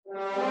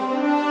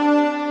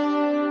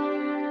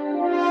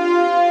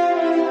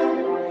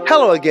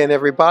Hello again,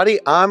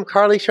 everybody. I'm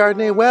Carly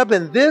Chardonnay Webb,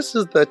 and this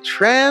is the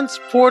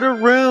Transporter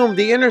Room,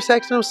 the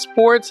intersection of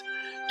sports,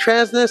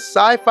 transness,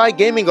 sci-fi,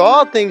 gaming,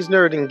 all things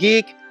nerd and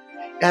geek,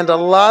 and a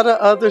lot of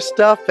other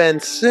stuff,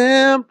 and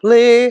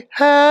simply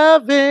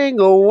having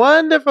a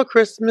wonderful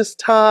Christmas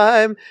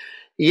time.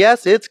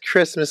 Yes, it's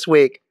Christmas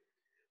week.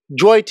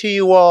 Joy to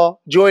you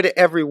all, joy to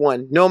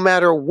everyone. No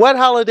matter what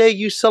holiday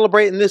you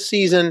celebrate in this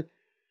season,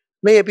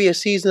 may it be a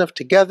season of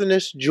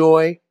togetherness,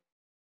 joy,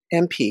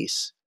 and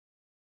peace.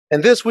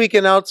 And this week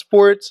in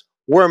Outsports,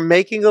 we're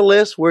making a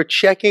list, we're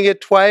checking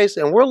it twice,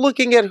 and we're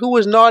looking at who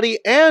was naughty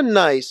and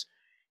nice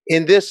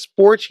in this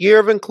sports year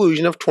of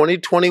inclusion of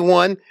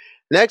 2021.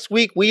 Next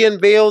week, we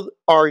unveiled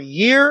our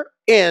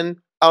year-end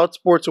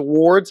Outsports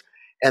Awards,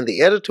 and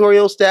the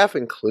editorial staff,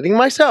 including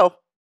myself,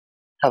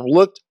 have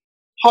looked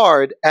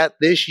hard at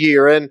this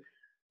year. And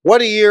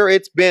what a year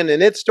it's been.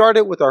 And it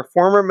started with our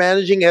former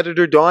managing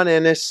editor, Dawn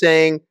Ennis,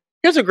 saying,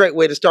 here's a great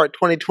way to start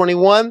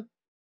 2021.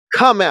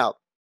 Come out.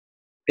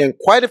 And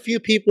quite a few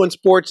people in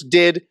sports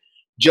did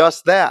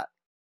just that.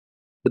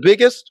 The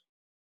biggest,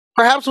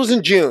 perhaps, was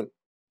in June.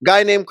 A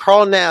guy named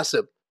Carl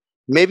Nassib.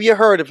 Maybe you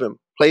heard of him.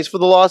 Plays for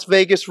the Las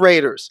Vegas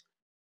Raiders.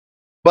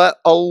 But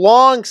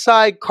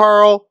alongside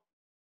Carl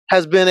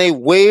has been a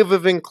wave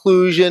of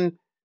inclusion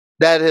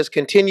that has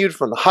continued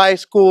from the high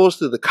schools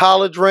to the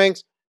college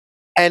ranks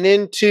and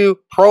into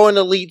pro and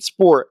elite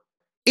sport.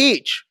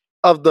 Each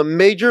of the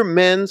major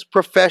men's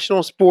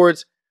professional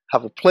sports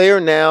have a player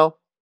now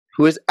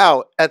who is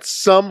out at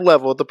some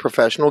level of the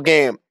professional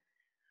game.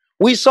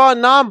 We saw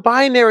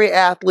non-binary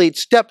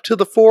athletes step to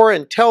the fore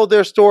and tell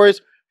their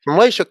stories, from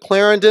Layshia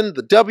Clarendon,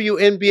 the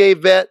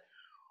WNBA vet,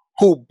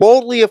 who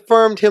boldly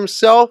affirmed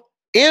himself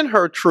in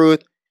her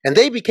truth, and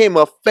they became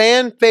a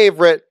fan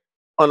favorite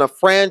on a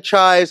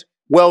franchise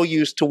well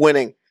used to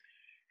winning.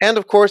 And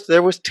of course,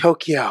 there was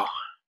Tokyo.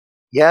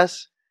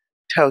 Yes,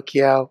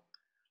 Tokyo.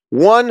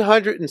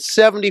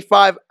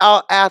 175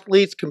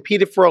 athletes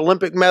competed for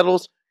Olympic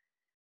medals.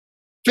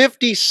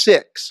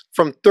 56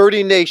 from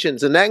 30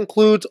 nations, and that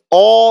includes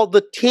all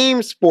the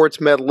team sports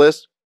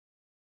medalists,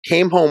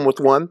 came home with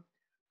one.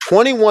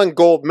 21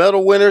 gold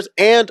medal winners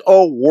and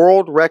a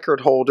world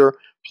record holder,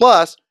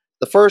 plus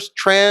the first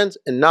trans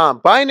and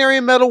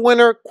non-binary medal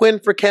winner, Quinn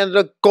for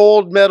Canada,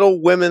 gold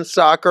medal women's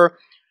soccer,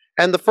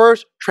 and the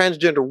first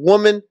transgender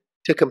woman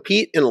to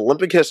compete in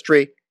Olympic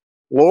history,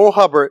 Laurel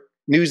Hubbard,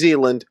 New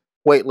Zealand,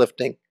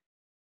 weightlifting.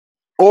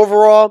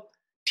 Overall,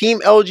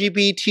 Team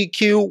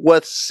LGBTQ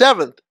was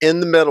 7th in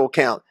the medal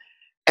count,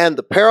 and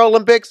the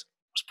Paralympics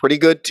was pretty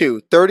good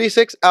too.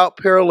 36 out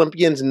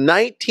Paralympians,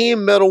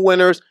 19 medal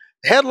winners.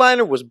 The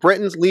headliner was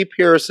Britain's Lee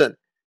Pearson.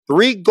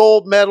 3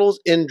 gold medals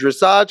in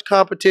dressage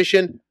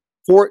competition,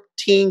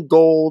 14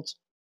 golds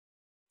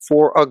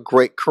for a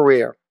great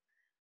career.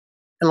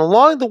 And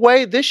along the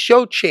way, this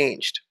show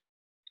changed.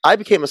 I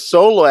became a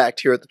solo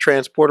act here at the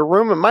Transporter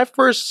Room, and my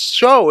first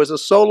show as a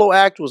solo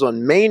act was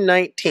on May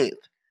 19th.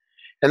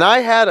 And I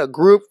had a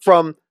group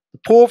from the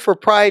Pool for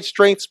Pride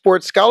Strength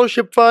Sports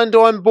Scholarship Fund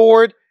on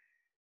board.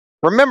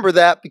 Remember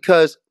that,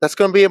 because that's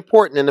going to be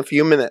important in a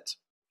few minutes.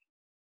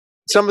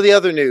 Some of the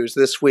other news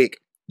this week.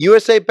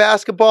 USA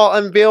Basketball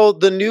unveiled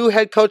the new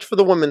head coach for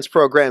the women's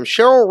program.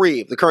 Cheryl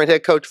Reeve, the current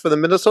head coach for the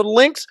Minnesota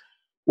Lynx,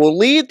 will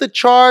lead the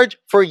charge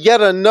for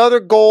yet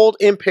another gold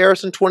in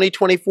Paris in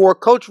 2024.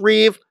 Coach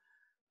Reeve,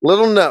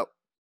 little note.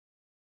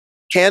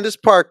 Candace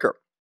Parker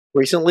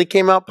recently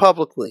came out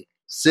publicly.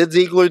 Sid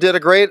Ziegler did a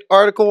great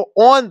article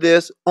on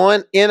this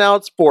on In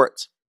Out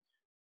Sports.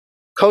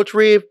 Coach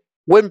Reeve,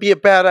 wouldn't be a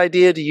bad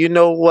idea. Do you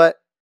know what?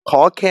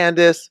 Call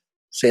Candace,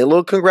 say a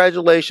little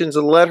congratulations,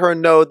 and let her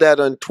know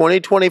that in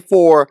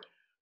 2024,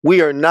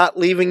 we are not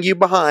leaving you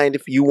behind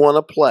if you want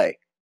to play.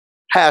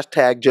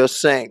 Hashtag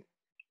just saying.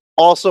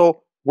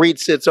 Also, read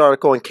Sid's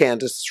article on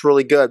Candace. It's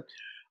really good.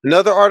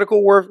 Another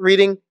article worth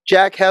reading,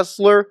 Jack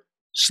Hessler,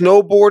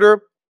 snowboarder,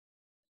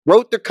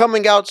 wrote their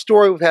coming out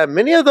story. We've had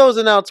many of those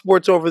in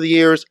Outsports over the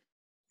years.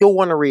 You'll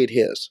want to read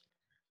his.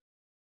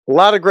 A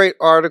lot of great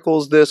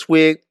articles this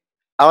week.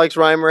 Alex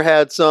Reimer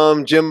had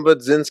some, Jim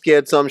Budzinski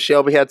had some,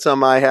 Shelby had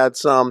some, I had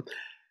some.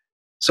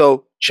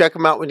 So check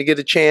them out when you get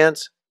a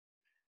chance.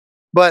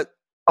 But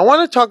I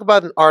want to talk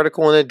about an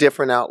article in a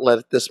different outlet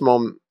at this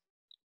moment.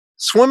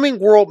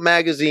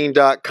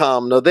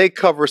 SwimmingWorldMagazine.com. Now, they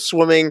cover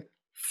swimming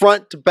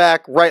front to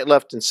back, right,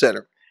 left, and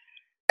center.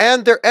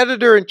 And their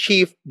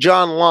editor-in-chief,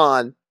 John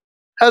Lon,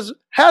 has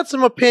had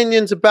some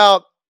opinions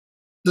about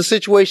the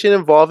situation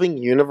involving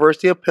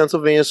University of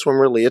Pennsylvania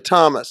swimmer Leah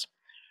Thomas.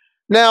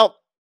 Now,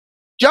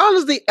 John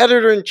is the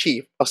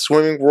editor-in-chief of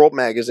Swimming World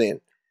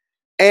Magazine.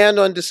 And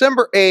on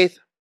December 8th,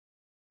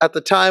 at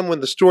the time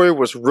when the story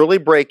was really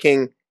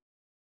breaking,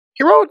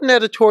 he wrote an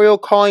editorial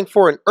calling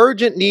for an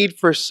urgent need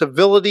for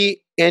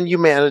civility and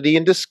humanity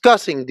in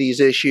discussing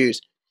these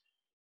issues.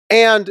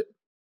 And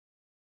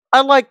I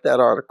liked that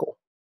article.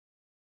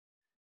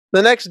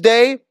 The next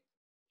day,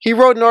 he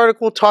wrote an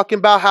article talking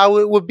about how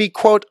it would be,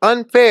 quote,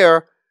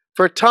 unfair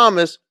for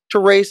Thomas to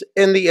race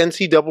in the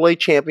NCAA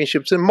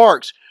championships in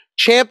March.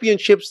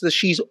 championships that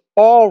she's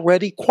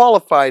already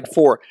qualified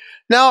for.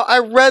 Now, I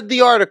read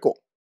the article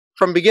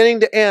from beginning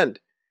to end,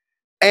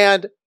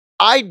 and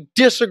I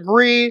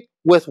disagree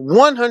with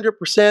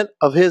 100%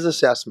 of his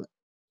assessment.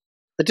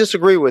 I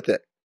disagree with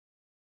it.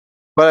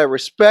 But I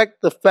respect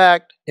the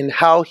fact in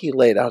how he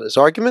laid out his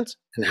arguments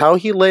and how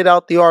he laid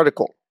out the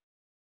article.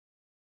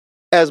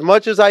 As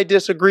much as I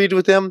disagreed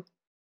with him,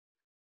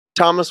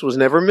 Thomas was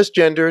never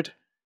misgendered,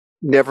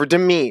 never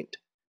demeaned.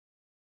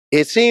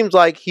 It seems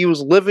like he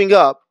was living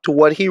up to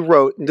what he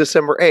wrote in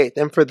December 8th.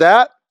 And for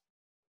that,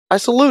 I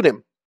salute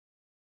him.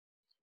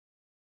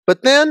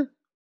 But then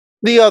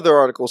the other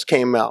articles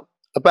came out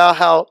about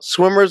how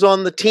swimmers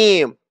on the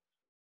team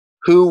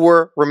who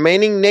were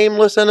remaining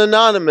nameless and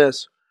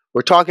anonymous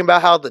were talking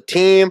about how the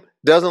team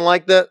doesn't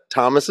like that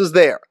Thomas is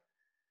there.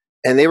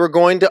 And they were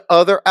going to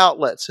other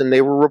outlets and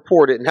they were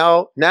reported. And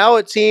how now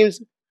it seems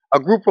a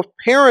group of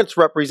parents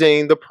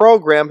representing the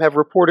program have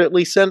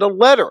reportedly sent a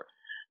letter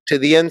to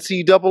the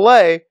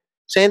NCAA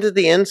saying that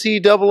the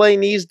NCAA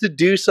needs to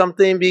do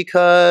something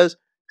because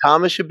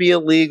Thomas should be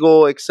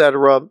illegal,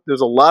 etc.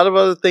 There's a lot of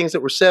other things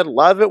that were said. A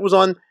lot of it was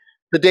on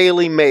the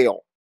Daily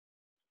Mail.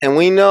 And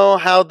we know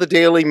how the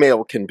Daily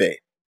Mail can be.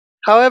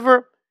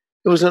 However,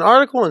 it was an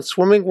article in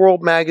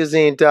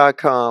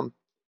SwimmingWorldMagazine.com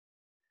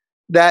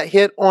that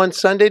hit on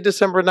Sunday,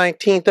 December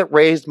 19th that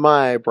raised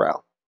my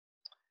eyebrow.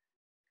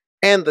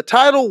 And the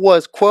title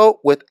was, quote,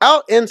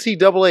 "Without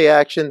NCAA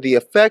action, the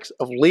effects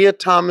of Lia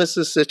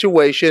Thomas's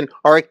situation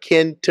are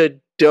akin to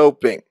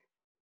doping."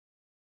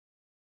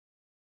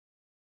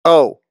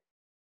 Oh,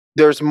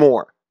 there's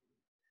more.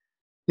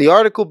 The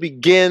article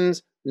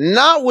begins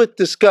not with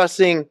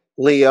discussing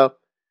Lia,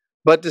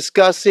 but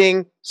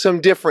discussing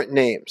some different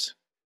names.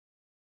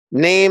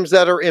 Names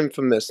that are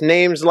infamous.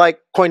 Names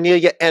like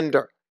Cornelia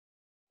Ender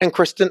and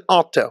Kristen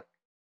Otto,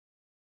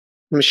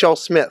 Michelle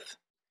Smith.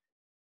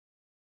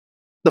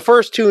 The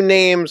first two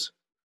names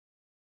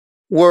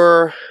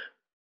were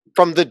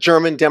from the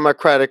German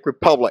Democratic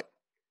Republic,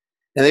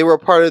 and they were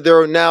part of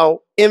their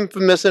now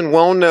infamous and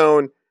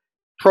well-known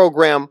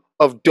program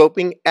of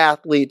doping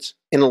athletes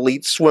in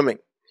elite swimming.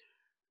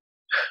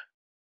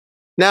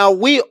 Now,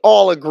 we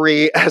all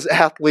agree as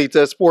athletes,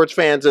 as sports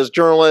fans, as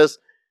journalists,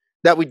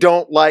 that we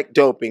don't like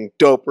doping.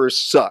 Dopers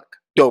suck.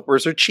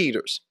 Dopers are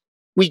cheaters.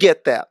 We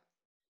get that.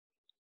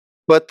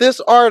 But this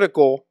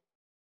article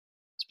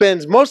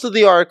spends most of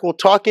the article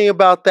talking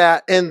about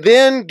that and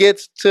then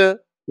gets to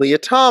Lia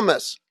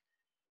Thomas.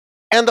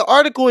 And the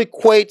article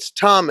equates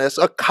Thomas,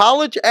 a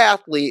college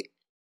athlete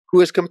who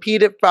has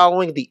competed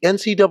following the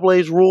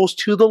NCAA's rules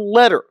to the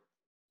letter,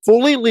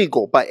 fully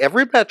legal by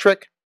every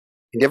metric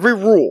and every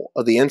rule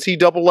of the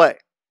NCAA.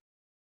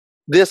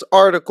 This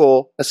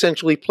article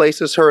essentially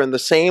places her in the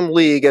same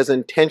league as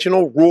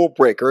intentional rule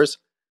breakers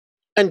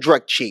and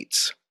drug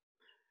cheats.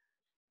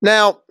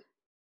 Now,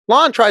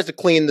 Lon tries to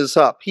clean this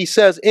up. He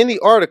says in the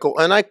article,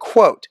 and I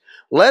quote,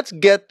 "Let's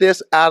get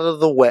this out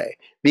of the way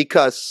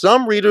because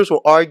some readers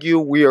will argue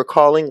we are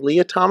calling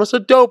Lia Thomas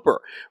a doper.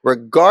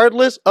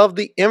 Regardless of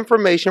the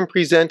information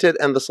presented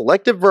and the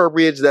selective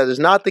verbiage, that is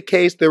not the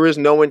case. There is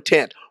no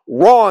intent."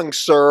 Wrong,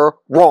 sir.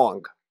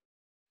 Wrong.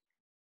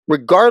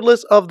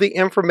 Regardless of the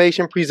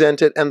information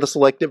presented and the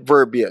selective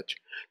verbiage.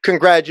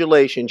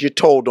 Congratulations, you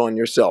told on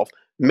yourself.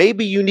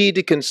 Maybe you need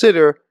to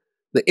consider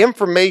the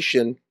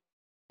information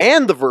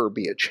and the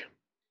verbiage.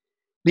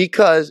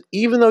 Because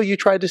even though you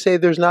tried to say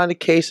there's not a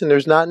case and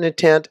there's not an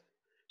intent,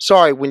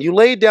 sorry, when you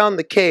lay down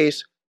the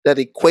case that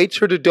equates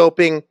her to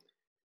doping,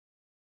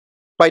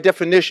 by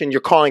definition, you're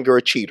calling her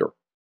a cheater.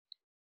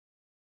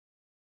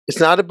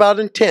 It's not about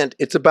intent,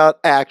 it's about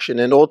action,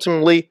 and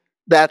ultimately,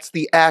 that's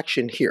the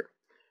action here.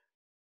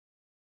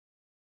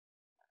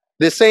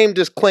 The same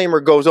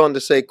disclaimer goes on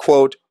to say,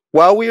 quote,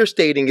 "While we are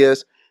stating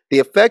this, the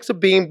effects of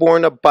being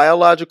born a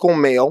biological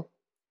male,"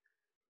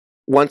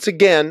 once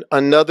again,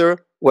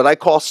 another what I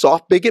call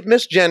soft bigot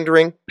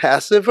misgendering,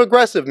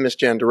 passive-aggressive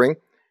misgendering,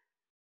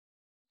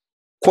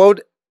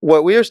 quote,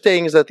 "What we are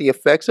stating is that the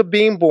effects of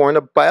being born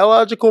a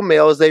biological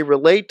male as they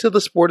relate to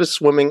the sport of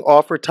swimming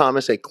offer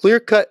Thomas a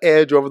clear-cut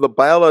edge over the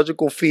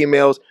biological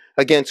females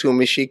against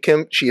whom she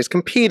is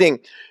competing.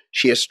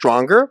 She is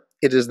stronger.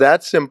 It is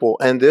that simple,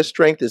 and this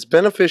strength is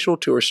beneficial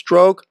to her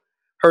stroke,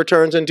 her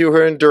turns, and to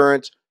her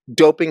endurance.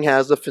 Doping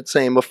has the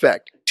same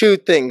effect." Two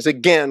things.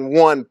 Again,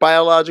 one,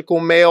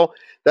 biological male.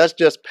 That's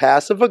just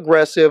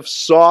passive-aggressive,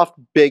 soft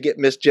bigot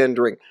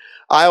misgendering.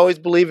 I always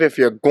believe if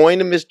you're going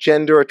to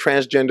misgender a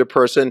transgender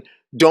person,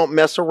 don't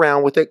mess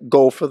around with it.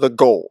 Go for the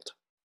gold.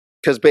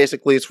 Because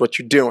basically it's what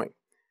you're doing.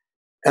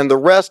 And the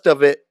rest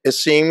of it is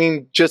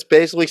seeming just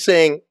basically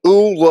saying,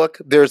 ooh, look,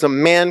 there's a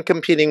man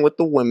competing with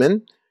the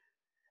women.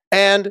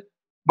 And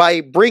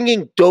by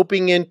bringing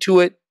doping into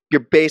it,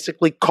 you're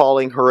basically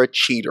calling her a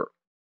cheater.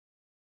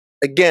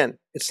 Again,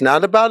 it's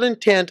not about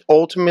intent.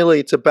 Ultimately,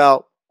 it's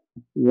about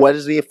what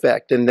is the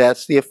effect, and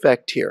that's the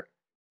effect here.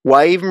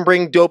 Why even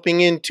bring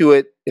doping into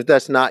it if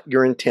that's not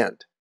your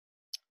intent?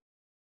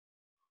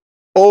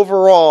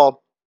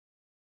 Overall,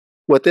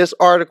 what this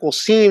article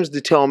seems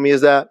to tell me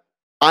is that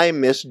I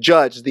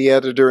misjudged the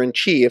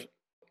editor-in-chief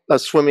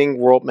of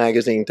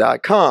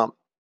swimmingworldmagazine.com.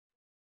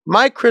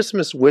 My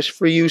Christmas wish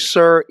for you,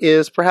 sir,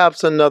 is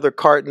perhaps another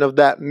carton of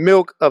that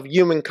milk of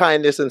human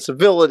kindness and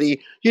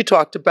civility you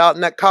talked about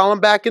in that column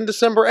back in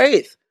December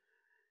 8th.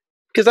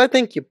 Because I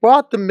think you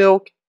bought the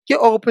milk, you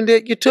opened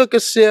it, you took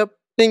a sip,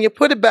 then you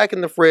put it back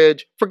in the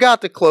fridge,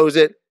 forgot to close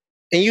it,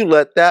 and you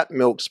let that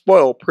milk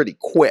spoil pretty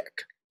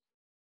quick.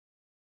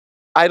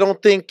 I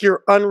don't think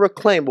you're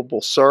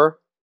unreclaimable, sir.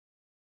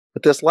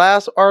 But this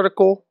last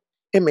article,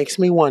 it makes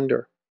me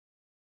wonder.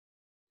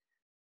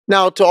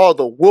 Now, to all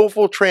the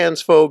willful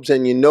transphobes,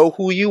 and you know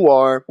who you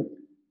are,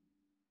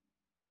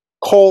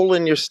 coal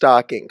in your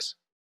stockings.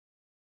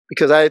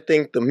 Because I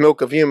think the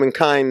milk of human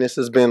kindness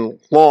has been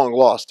long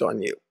lost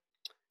on you.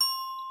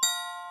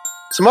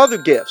 Some other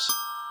gifts.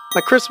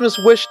 My Christmas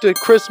wish to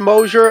Chris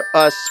Mosier,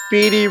 a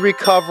speedy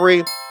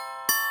recovery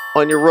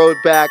on your road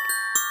back.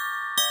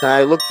 And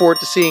I look forward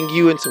to seeing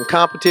you in some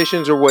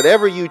competitions or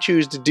whatever you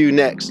choose to do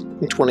next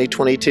in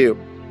 2022.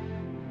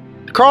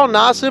 To Carl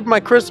Nassib, my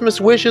Christmas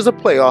wish is a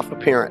playoff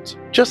appearance.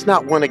 Just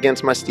not one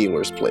against my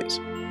Steelers, please.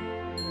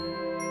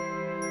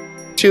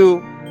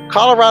 To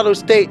Colorado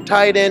State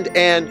tight end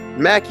and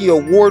Mackey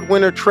Award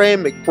winner Trey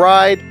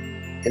McBride,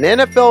 an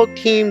NFL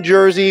team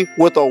jersey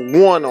with a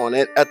 1 on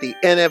it at the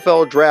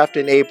NFL draft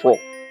in April.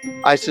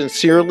 I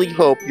sincerely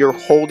hope you're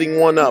holding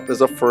one up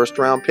as a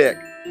first-round pick.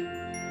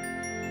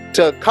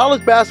 To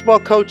college basketball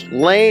coach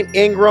Lane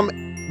Ingram,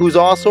 who's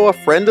also a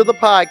friend of the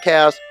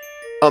podcast,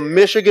 a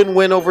Michigan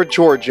win over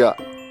Georgia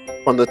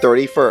on the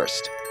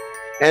 31st.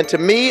 And to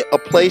me, a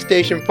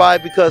PlayStation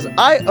 5 because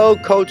I owe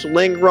Coach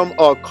Lingram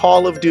a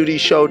Call of Duty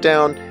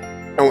showdown,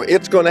 and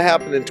it's going to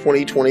happen in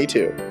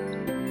 2022.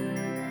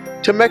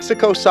 To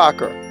Mexico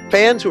Soccer,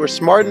 fans who are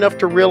smart enough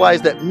to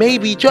realize that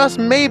maybe, just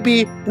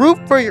maybe, root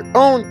for your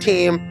own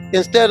team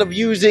instead of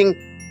using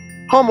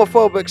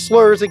homophobic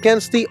slurs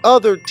against the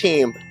other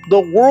team. The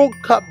World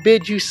Cup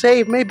bid you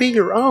save may be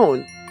your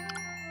own.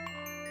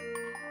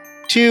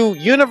 To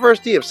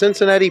University of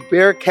Cincinnati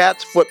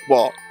Bearcats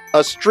football,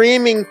 a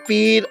streaming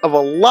feed of a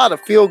lot of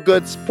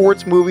feel-good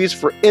sports movies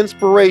for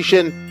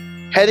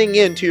inspiration heading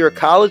into your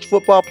college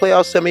football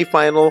playoff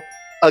semifinal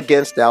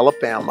against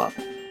Alabama.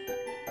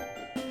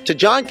 To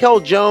John Kell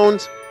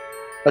Jones,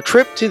 a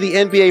trip to the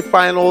NBA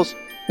Finals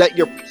that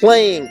you're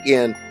playing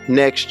in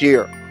next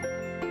year.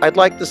 I'd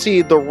like to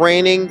see the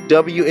reigning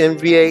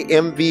WNBA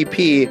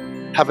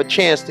MVP have a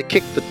chance to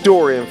kick the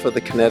door in for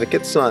the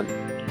Connecticut Sun.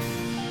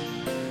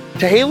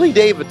 To Haley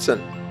Davidson,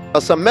 a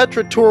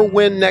Symetra Tour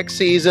win next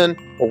season,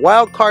 a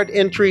wildcard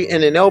entry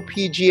in an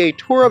LPGA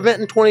Tour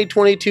event in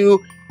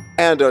 2022,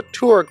 and a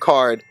tour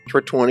card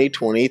for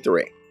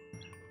 2023.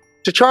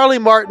 To Charlie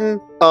Martin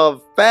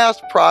of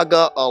Fast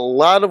Praga, a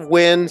lot of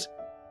wins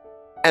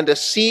and a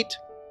seat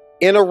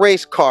in a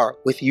race car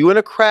with you in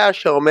a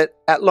crash helmet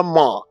at Le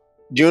Mans,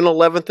 June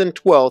 11th and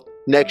 12th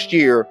next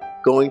year,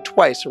 going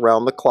twice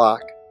around the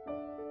clock.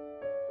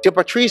 To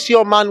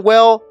Patricio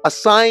Manuel, a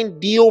signed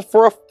deal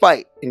for a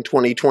fight in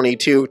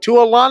 2022. To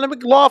Alana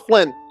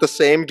McLaughlin, the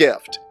same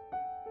gift.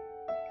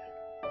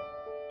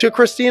 To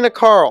Christina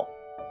Carl,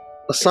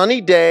 a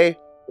sunny day,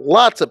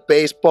 lots of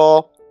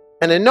baseball,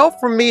 and a note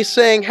from me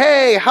saying,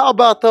 hey, how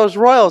about those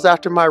Royals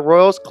after my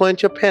Royals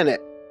clinch a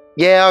pennant?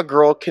 Yeah, a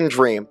girl can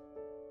dream.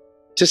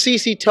 To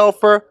Cece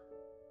Telfer,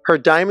 her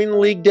Diamond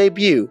League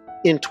debut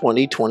in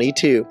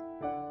 2022.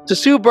 To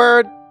Sue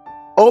Bird,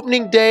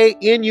 opening day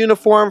in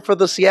uniform for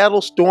the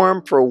Seattle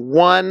Storm for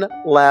one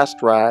last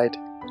ride.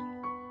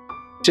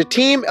 To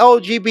Team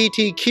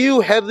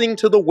LGBTQ heading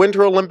to the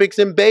Winter Olympics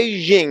in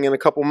Beijing in a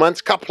couple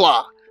months,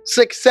 Kapla,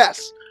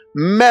 success,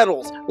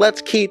 medals,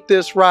 let's keep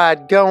this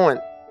ride going.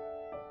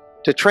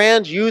 To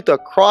trans youth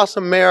across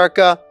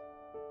America,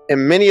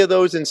 and many of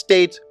those in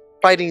states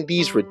fighting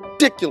these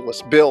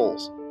ridiculous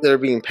bills that are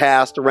being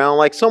passed around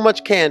like so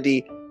much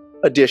candy,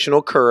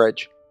 additional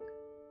courage.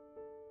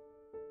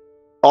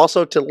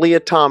 Also to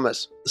Leah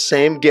Thomas, the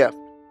same gift,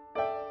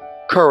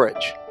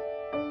 courage,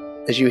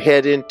 as you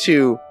head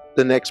into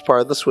the next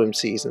part of the swim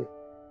season.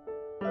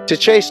 To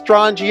Chase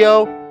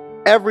Strangio,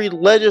 every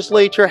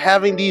legislature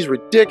having these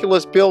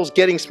ridiculous bills,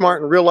 getting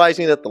smart and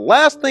realizing that the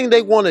last thing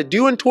they want to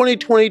do in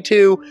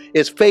 2022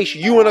 is face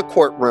you in a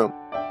courtroom.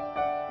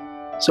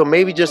 So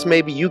maybe, just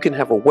maybe, you can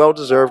have a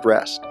well-deserved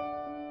rest.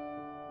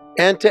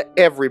 And to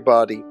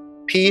everybody,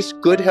 peace,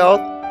 good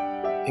health,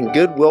 and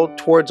goodwill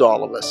towards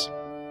all of us.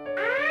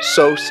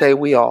 So say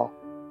we all.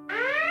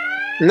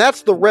 And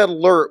that's the red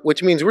alert,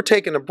 which means we're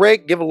taking a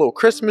break, give a little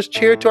Christmas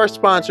cheer to our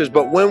sponsors.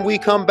 But when we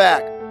come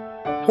back,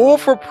 Pool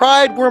for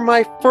Pride were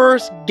my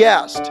first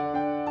guest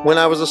when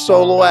I was a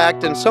solo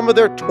act, and some of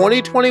their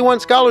 2021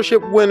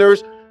 scholarship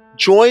winners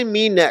join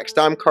me next.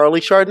 I'm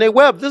Carly Chardonnay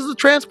Webb. This is the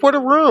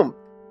Transporter Room.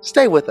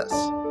 Stay with us.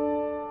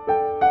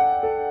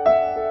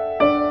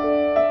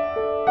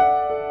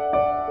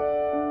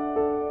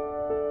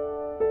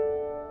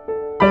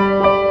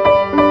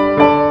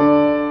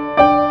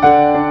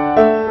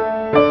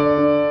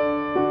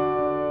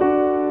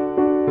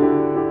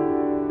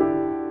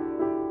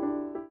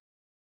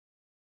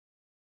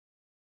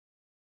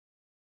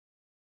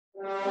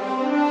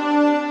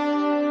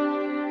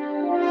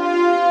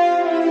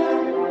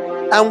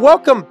 And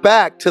welcome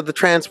back to the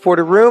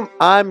Transporter Room.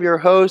 I'm your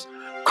host,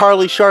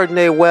 Carly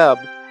Chardonnay Webb.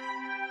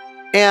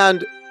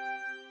 And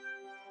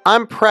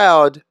I'm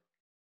proud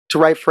to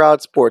write for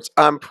Outsports.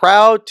 I'm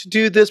proud to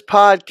do this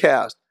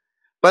podcast.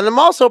 But I'm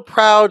also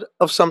proud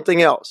of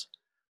something else.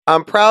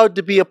 I'm proud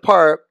to be a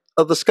part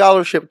of the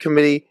scholarship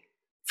committee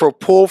for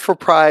Pull for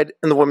Pride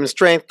in the Women's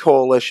Strength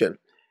Coalition.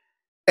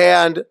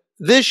 And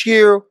this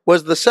year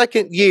was the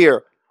second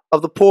year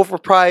of the Pull for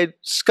Pride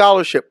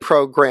Scholarship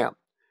Program.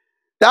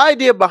 The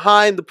idea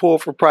behind the Pull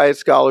for Pride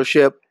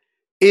Scholarship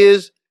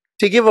is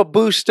to give a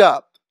boost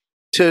up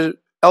to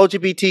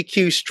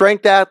LGBTQ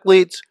strength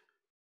athletes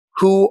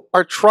who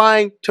are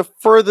trying to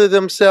further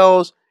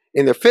themselves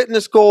in their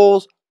fitness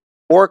goals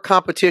or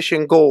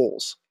competition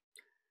goals,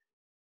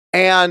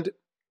 and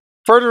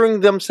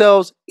furthering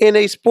themselves in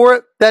a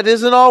sport that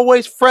isn't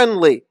always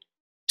friendly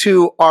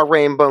to our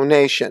Rainbow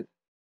Nation.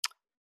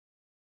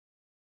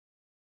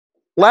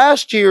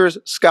 Last year's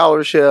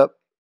scholarship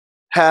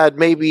had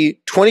maybe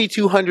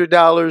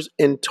 $2,200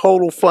 in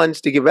total funds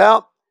to give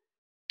out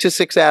to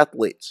 6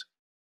 athletes.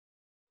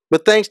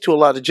 But thanks to a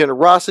lot of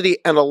generosity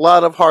and a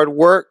lot of hard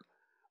work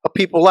of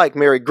people like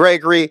Mary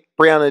Gregory,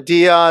 Brianna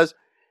Diaz,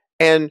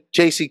 and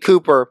J.C.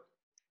 Cooper,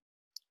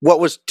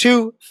 what was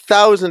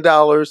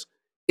 $2,000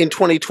 in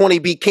 2020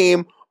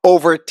 became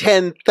over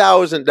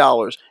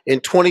 $10,000 in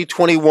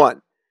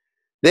 2021.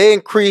 They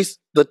increased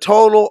the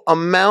total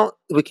amount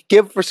we could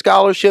give for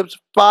scholarships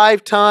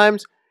 5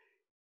 times,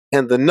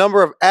 and the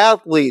number of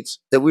athletes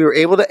that we were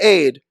able to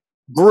aid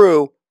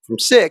grew from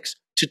 6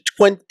 to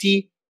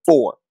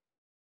 24.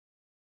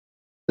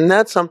 And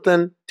that's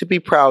something to be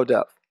proud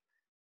of.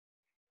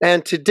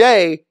 And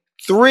today,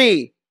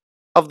 3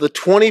 of the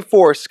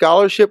 24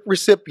 scholarship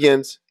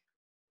recipients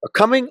are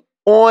coming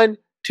on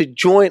to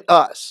join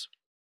us.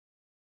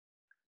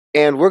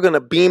 And we're going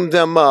to beam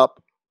them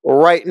up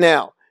right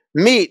now.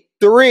 Meet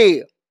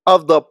 3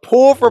 of the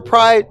Pull for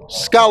Pride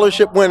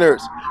scholarship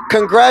winners.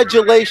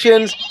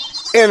 Congratulations,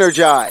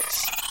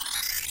 Energize.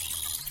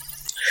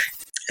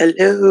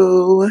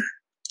 Hello.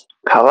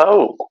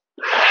 Hello.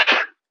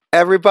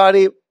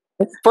 Everybody,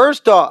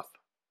 first off,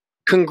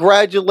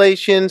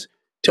 congratulations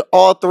to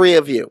all 3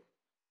 of you.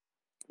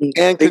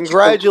 And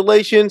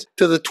congratulations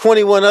to the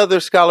 21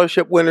 other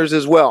scholarship winners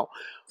as well.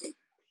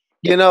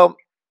 You know,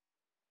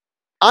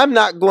 I'm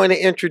not going to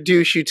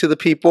introduce you to the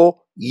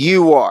people,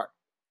 you are.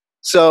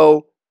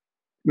 So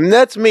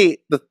let's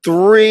meet the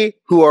 3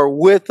 who are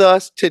with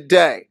us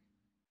today.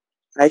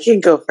 I can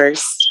go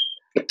first.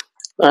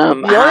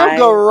 Hi.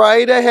 Go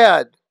right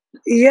ahead.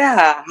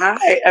 Yeah.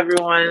 Hi,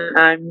 everyone.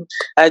 I'm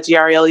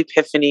Giarielle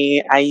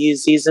Epiphany. I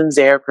use these and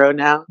their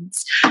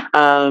pronouns.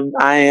 I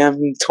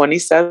am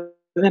 27.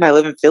 I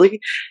live in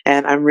Philly,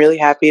 and I'm really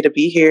happy to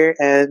be here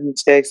and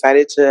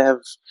excited to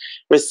have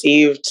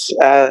received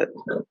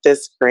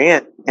this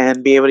grant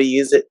and be able to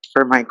use it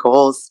for my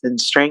goals and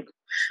strength.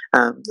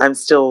 I'm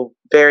still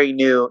very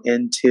new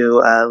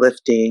into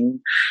lifting,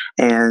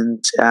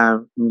 and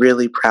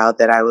really proud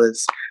that I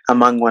was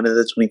among one of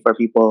the 24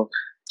 people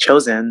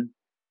chosen.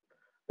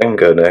 I can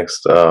go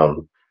next.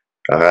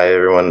 Hi,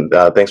 everyone.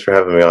 Thanks for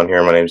having me on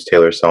here. My name is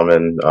Taylor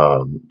Selman.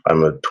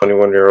 I'm a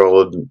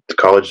 21-year-old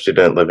college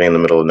student living in the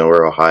middle of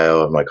nowhere,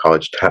 Ohio, in my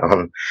college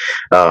town.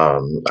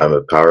 I'm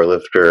a power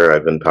lifter.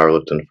 I've been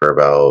powerlifting for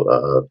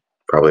about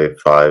probably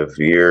 5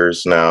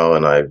 years now,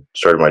 and I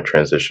started my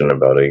transition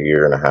about a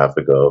year and a half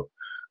ago.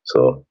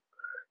 So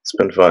it's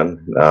been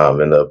fun.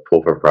 And the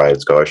Pull for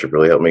Pride scholarship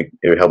really helped me.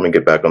 It helped me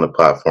get back on the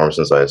platform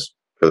for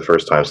the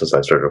first time since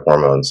I started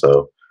hormones.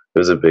 So it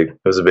was a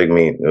big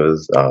meet. It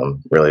was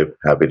really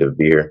happy to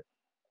be here.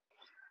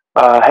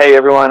 Hey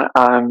everyone,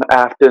 I'm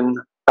Afton.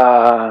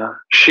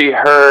 She,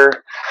 her.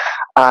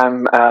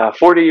 I'm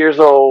 40 years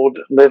old,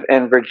 live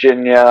in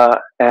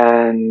Virginia,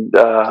 and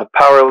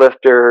power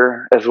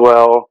lifter as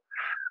well.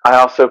 I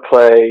also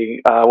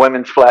play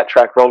women's flat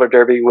track roller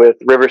derby with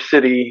River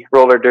City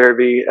Roller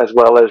Derby as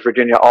well as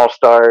Virginia All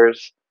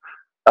Stars.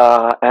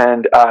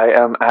 And I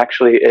am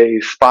actually a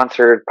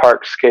sponsored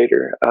park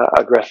skater,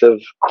 aggressive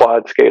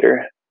quad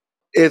skater.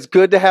 It's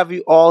good to have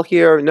you all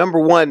here. Number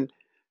one,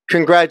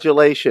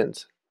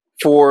 congratulations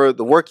for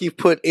the work you've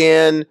put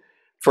in,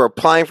 for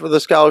applying for the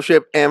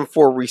scholarship, and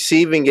for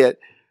receiving it.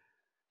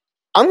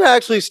 I'm going to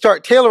actually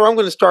start. Taylor, I'm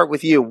going to start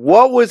with you.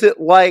 What was it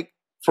like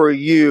for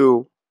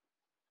you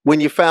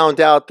when you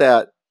found out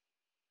that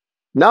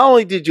not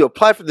only did you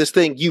apply for this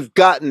thing, you've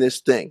gotten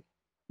this thing?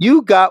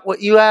 You got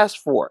what you asked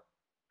for.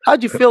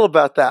 How'd you feel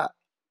about that?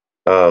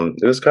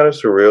 It was kind of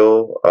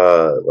surreal.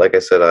 Like I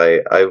said,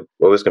 I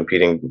was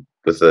competing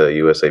with the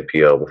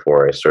USAPL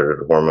before I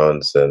started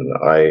hormones, and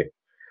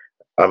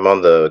I'm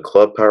on the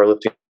club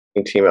powerlifting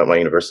team at my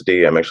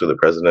university. I'm actually the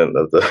president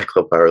of the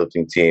club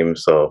powerlifting team.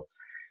 So,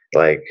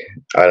 like,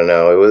 I don't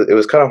know, it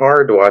was kind of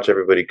hard to watch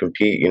everybody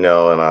compete, and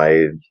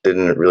I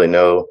didn't really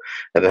know.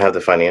 I didn't have the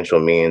financial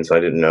means.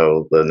 I didn't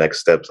know the next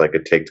steps I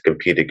could take to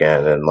compete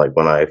again. And like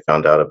when I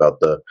found out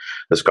about the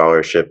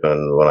scholarship,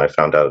 and when I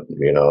found out,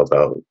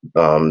 about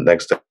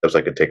next steps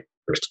I could take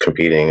for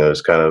competing, it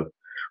was kind of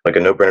like a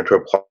no-brainer to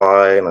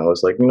apply, and I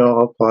was like,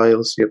 I'll apply.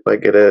 Let's see if I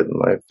get it.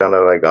 And I found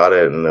out I got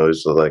it, and it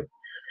was like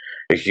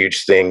a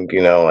huge thing.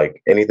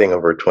 Like anything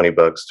over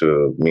 $20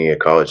 to me, a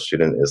college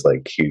student, is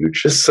like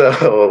huge.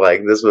 So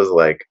like this was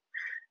like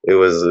it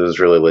was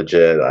really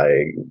legit.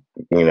 I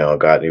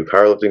got new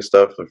powerlifting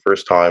stuff for the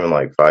first time in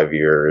like 5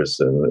 years,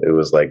 and it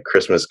was like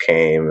Christmas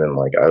came, and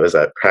like I was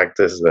at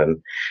practice, and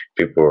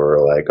people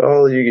were like,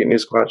 "Oh, you get new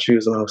squat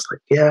shoes," and I was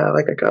like, "Yeah,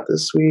 like I got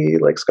this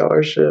sweet like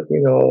scholarship,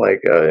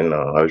 like I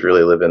was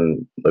really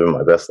living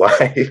my best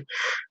life."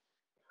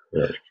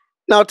 Yeah.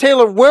 Now,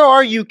 Taylor, where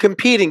are you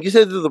competing? You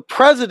said you're the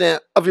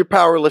president of your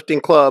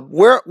powerlifting club.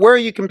 Where are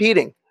you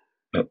competing?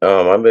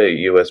 I'm a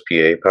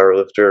USPA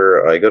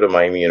powerlifter. I go to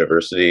Miami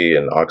University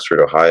in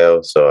Oxford,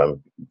 Ohio, so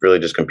I'm really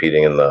just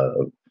competing in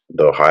the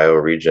Ohio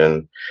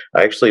region.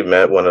 I actually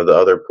met one of the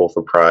other Pull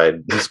for Pride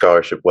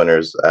scholarship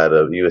winners at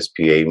a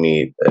USPA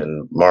meet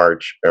in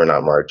March, or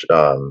not March,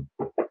 a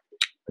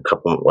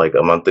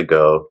month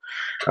ago.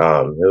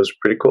 It was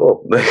pretty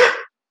cool.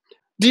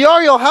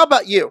 Diario, how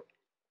about you?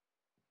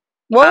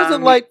 What was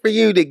it like for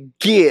you to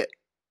get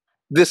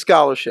this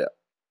scholarship?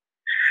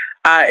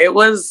 I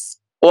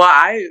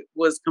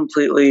was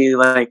completely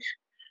like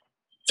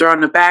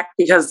thrown aback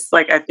because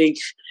like I think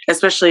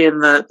especially in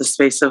the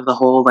space of the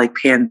whole like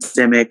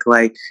pandemic,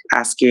 like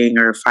asking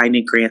or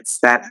finding grants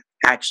that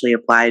actually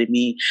apply to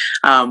me,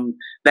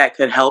 that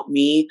could help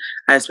me,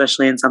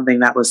 especially in something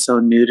that was so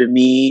new to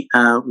me,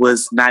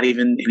 was not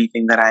even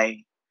anything that I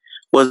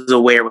was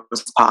aware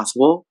was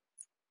possible.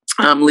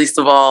 Least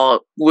of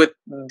all with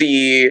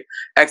the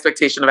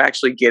expectation of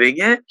actually getting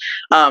it.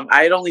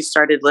 I had only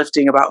started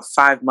lifting about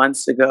 5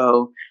 months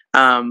ago.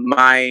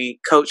 My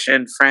coach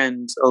and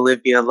friend,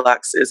 Olivia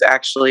Lux, is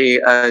actually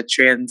a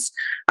trans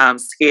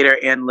skater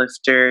and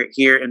lifter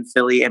here in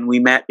Philly. And we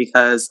met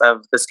because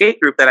of the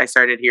skate group that I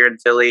started here in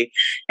Philly.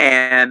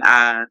 And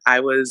I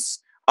was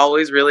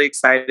always really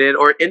excited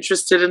or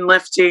interested in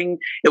lifting.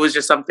 It was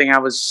just something I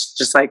was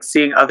just like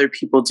seeing other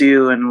people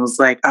do and was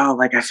like, oh,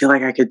 like I feel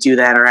like I could do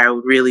that, or I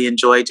would really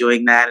enjoy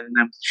doing that. And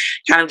I'm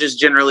kind of just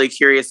generally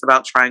curious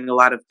about trying a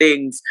lot of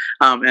things.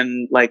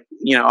 And like,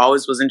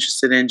 always was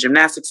interested in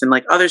gymnastics and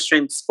like other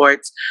strength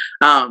sports.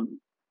 And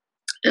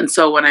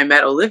so when I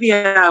met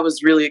Olivia, I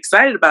was really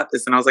excited about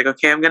this, and I was like,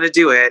 okay, I'm going to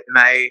do it.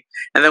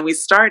 And then we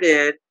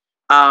started,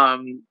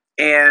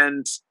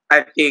 and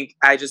I think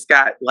I just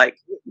got like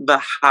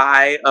the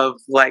high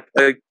of like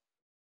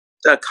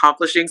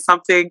accomplishing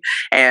something.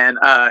 And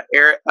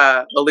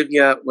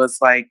Olivia was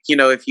like,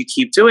 if you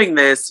keep doing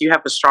this, you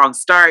have a strong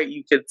start,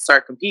 you could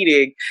start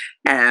competing.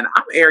 And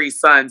I'm Aries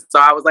Sun, so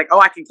I was like,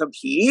 oh, I can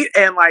compete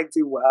and like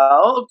do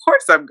well. Of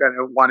course I'm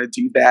gonna want to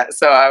do that.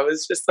 So I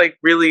was just like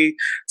really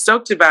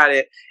stoked about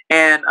it.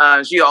 And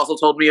she also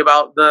told me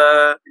about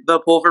the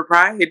Pull for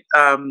Pride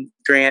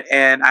grant,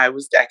 and I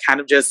kind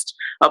of just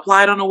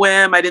applied on a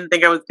whim. I didn't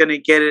think I was gonna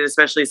get it,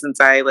 especially since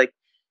I like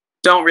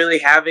don't really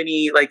have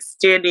any like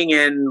standing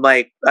in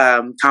like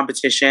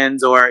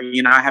competitions, or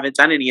I haven't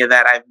done any of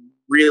that. I'm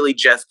really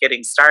just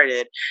getting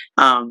started,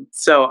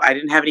 so I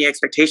didn't have any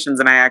expectations,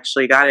 and I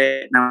actually got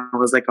it, and I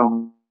was like,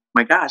 oh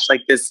my gosh,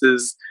 like this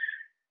is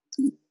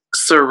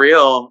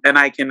surreal, and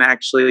I can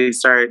actually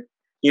start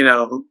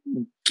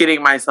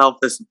getting myself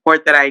the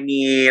support that I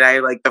need. I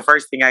like the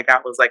first thing I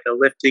got was like a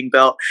lifting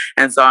belt,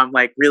 and so I'm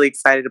like really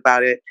excited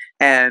about it.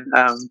 And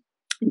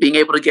being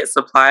able to get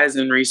supplies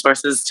and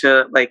resources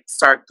to like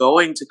start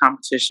going to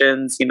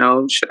competitions,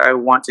 should I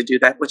want to do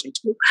that, which I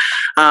do.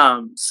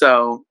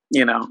 So,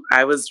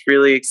 I was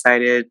really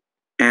excited,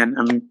 and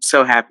I'm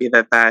so happy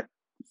that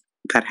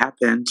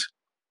happened.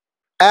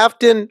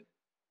 Afton,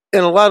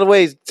 in a lot of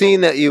ways,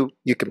 seeing that you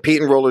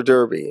compete in roller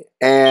derby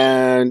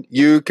and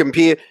you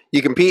compete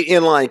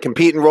inline,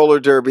 compete in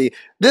roller derby,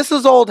 this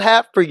is old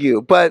hat for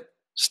you. But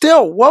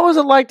still, what was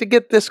it like to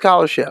get this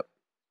scholarship?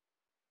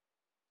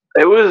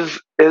 It was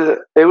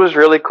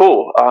really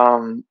cool.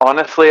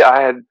 Honestly,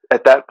 at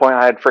that point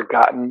I had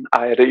forgotten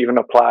I had even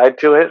applied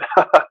to it.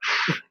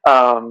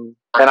 And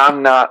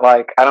I'm not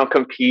like, I don't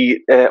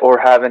compete or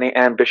have any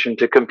ambition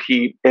to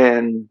compete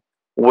in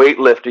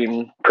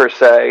weightlifting per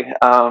se.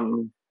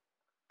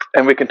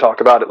 And we can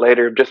talk about it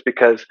later, just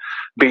because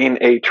being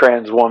a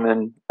trans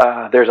woman,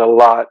 there's a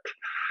lot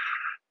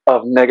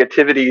of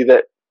negativity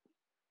that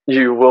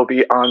you will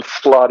be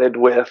onslaughted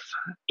with.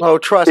 Oh,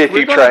 trust if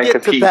you try and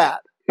compete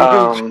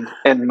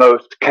in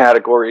most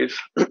categories.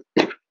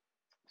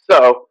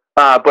 So,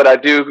 but I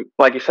do,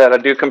 like you said, I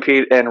do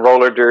compete in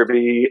roller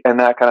derby and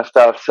that kind of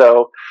stuff.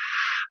 So,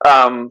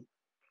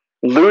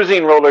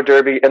 losing roller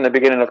derby in the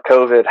beginning of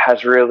COVID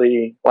has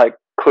really like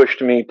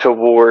pushed me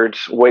towards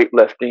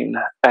weightlifting.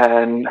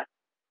 And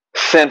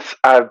since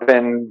I've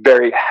been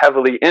very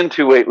heavily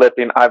into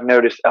weightlifting, I've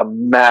noticed a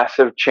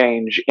massive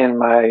change in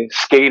my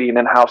skating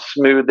and how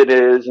smooth it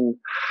is,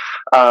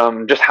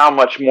 and just how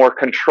much more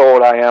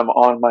controlled I am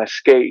on my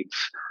skates.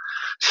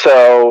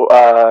 So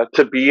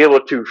to be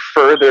able to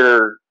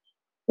further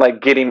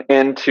like getting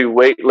into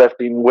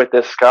weightlifting with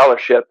this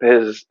scholarship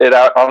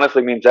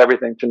honestly means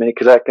everything to me,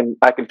 because I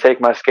can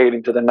take my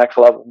skating to the next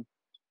level.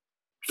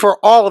 for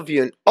all of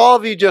you, and all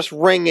of you just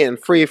ring in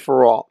free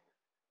for all.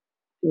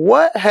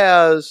 What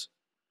has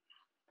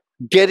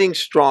getting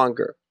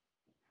stronger,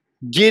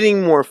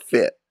 getting more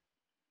fit,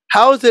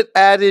 how is it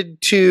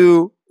added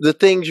to the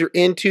things you're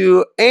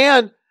into,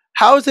 and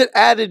how is it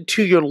added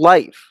to your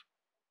life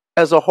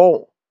as a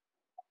whole?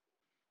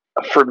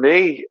 For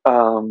me,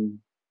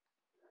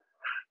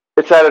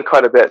 it's added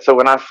quite a bit. So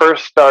when I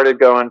first started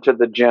going to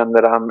the gym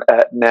that I'm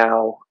at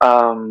now,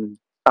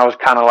 I was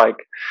kind of like,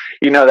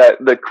 that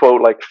the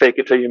quote, like, fake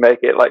it till you make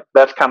it. Like,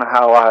 that's kind of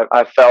how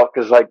I felt,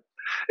 because, like,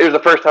 it was the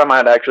first time I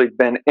had actually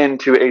been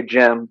into a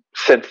gym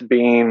since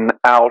being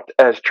out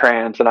as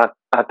trans. And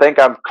I think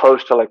I'm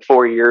close to like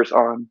 4 years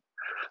on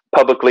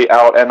publicly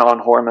out and on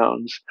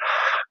hormones.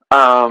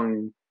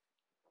 And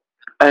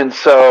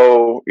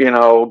so,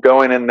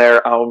 going in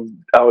there,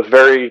 I was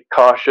very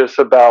cautious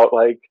about,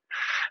 like,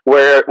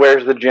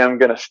 where's the gym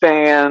going to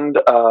stand?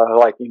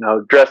 Like,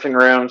 dressing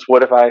rooms.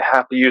 What if I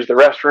have to use the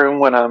restroom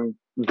when I'm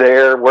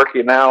there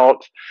working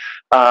out?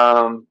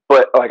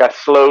 But like, I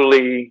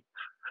slowly,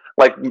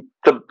 like,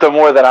 the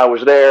more that I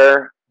was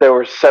there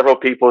were several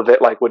people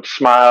that, like, would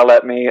smile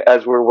at me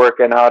as we're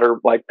working out, or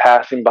like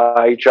passing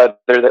by each other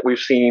that we've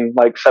seen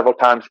like several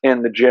times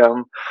in the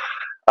gym.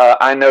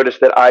 I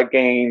noticed that I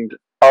gained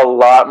a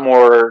lot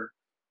more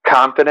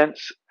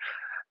confidence.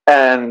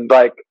 And,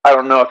 like, I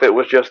don't know if it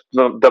was just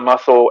the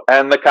muscle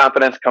and the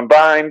confidence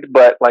combined,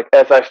 but, like,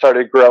 as I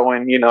started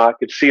growing, I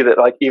could see that,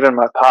 like, even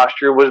my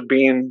posture was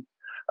being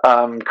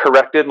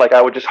corrected. Like,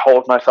 I would just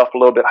hold myself a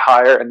little bit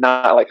higher and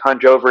not, like,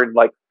 hunch over and,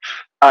 like,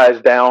 eyes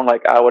down.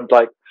 Like, I would,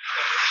 like,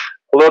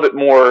 a little bit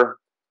more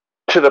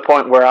to the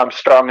point where I'm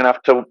strong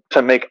enough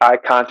to make eye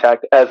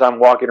contact as I'm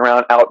walking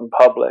around out in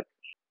public.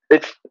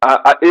 It's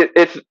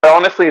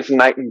honestly, it's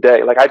night and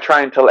day. Like, I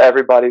try and tell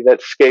everybody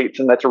that skates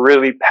and that's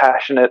really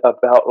passionate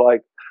about,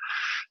 like,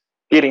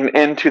 getting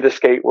into the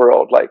skate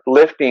world, like,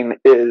 lifting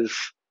is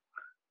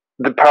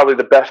probably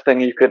the best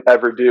thing you could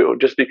ever do,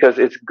 just because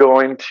it's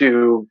going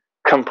to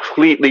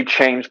completely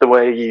change the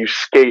way you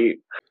skate.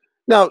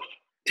 Now,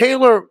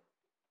 Taylor,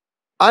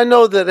 I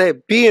know that, hey,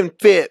 being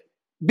fit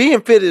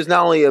is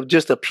not only of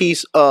just a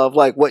piece of,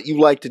 like, what you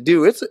like to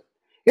do. It's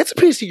a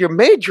piece of your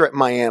major at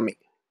Miami.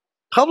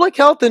 Public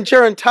health and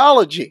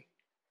gerontology.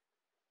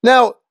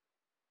 Now,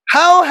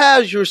 how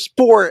has your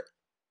sport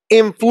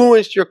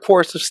influenced your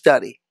course of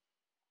study?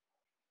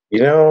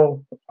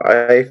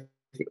 I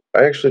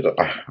actually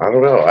I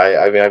don't know.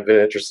 I mean, I've been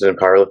interested in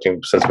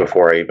powerlifting since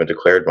before I even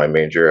declared my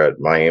major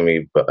at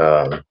Miami, but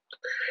I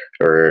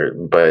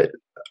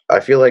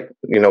feel like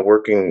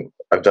working.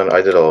 I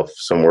did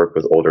some work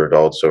with older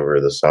adults over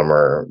the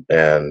summer,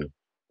 and,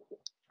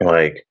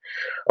 like,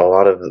 a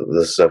lot of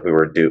the stuff we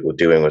were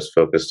doing was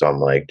focused on,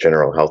 like,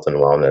 general health and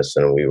wellness,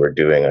 and we were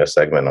doing a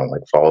segment on,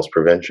 like, falls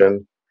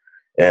prevention.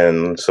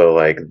 And so,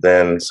 like,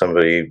 then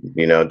somebody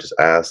just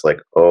asked, like,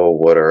 oh,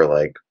 what are,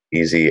 like,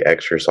 easy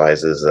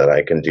exercises that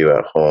I can do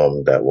at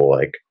home that will,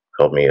 like,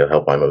 help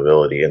my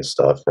mobility and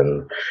stuff,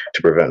 and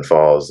to prevent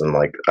falls. And,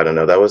 like, I don't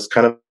know, that was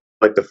kind of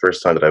like the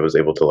first time that I was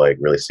able to, like,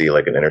 really see,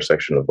 like, an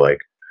intersection of, like,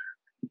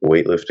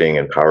 weightlifting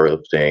and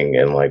powerlifting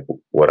and, like,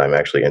 what I'm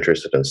actually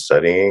interested in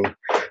studying.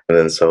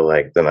 And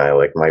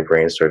then my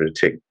brain started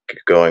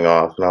going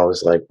off, and I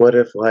was like, what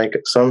if, like,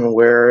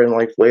 somewhere and,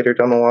 like, later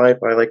down the line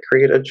I, like,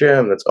 create a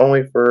gym that's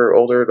only for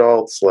older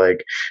adults,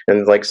 like,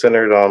 and, like,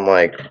 centered on,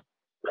 like,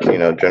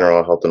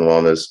 general health and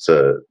wellness,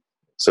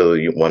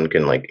 one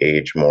can, like,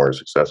 age more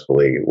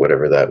successfully,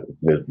 whatever that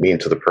would mean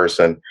to the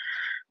person.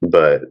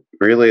 But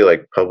really,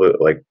 like,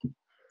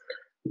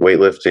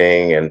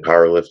 weightlifting and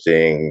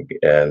powerlifting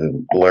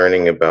and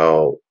learning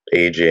about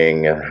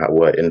aging and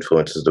what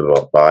influences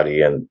the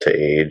body and to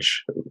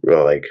age,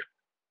 well, like,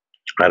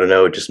 I don't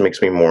know, it just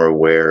makes me more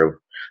aware of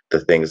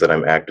the things that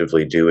I'm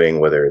actively doing,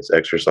 whether it's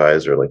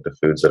exercise or, like, the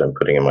foods that I'm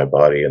putting in my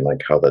body, and,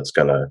 like, how that's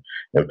gonna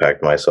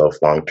impact myself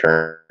long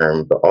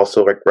term. But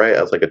also, like, right,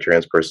 as, like, a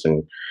trans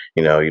person,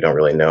 you don't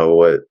really know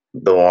what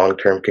the long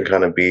term can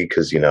kind of be,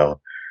 because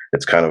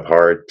it's kind of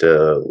hard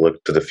to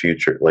look to the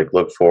future, like,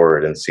 look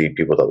forward and see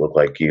people that look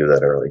like you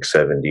that are, like,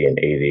 70 and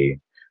 80.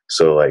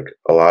 So, like,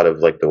 a lot of,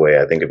 like, the way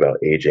I think about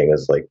aging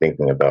is, like,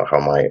 thinking about how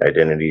my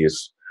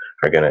identities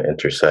are going to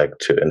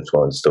intersect to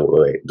influence the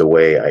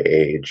way I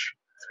age.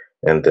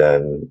 And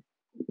then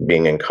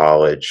being in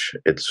college,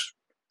 it's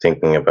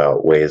thinking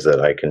about ways that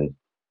I can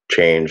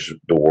change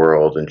the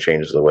world and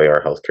change the way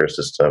our healthcare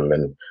system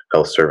and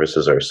health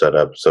services are set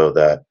up, so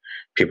that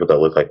people that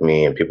look like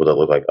me and people that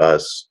look like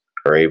us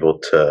are able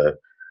to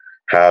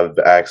have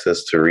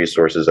access to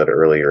resources at an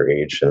earlier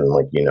age, and,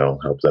 like,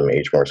 help them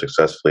age more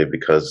successfully,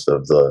 because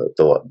of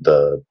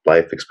the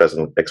life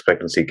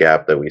expectancy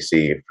gap that we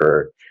see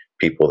for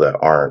people that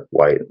aren't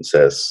white and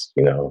cis,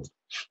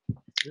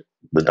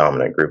 the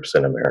dominant groups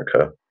in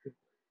America.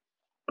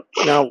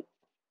 Now,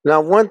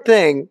 one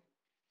thing,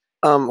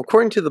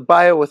 according to the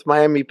bio with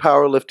Miami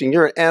Powerlifting,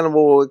 you're an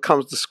animal when it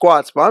comes to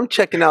squats, but I'm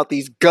checking out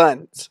these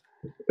guns.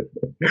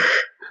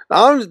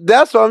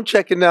 That's what I'm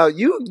checking out.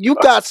 You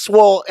got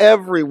swole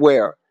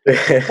everywhere.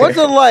 What's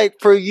it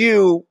like for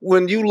you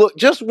when you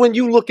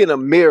look in a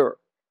mirror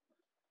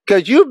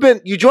because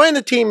you joined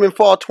the team in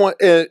fall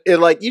 20,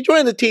 you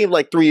joined the team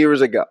like 3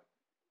 years ago.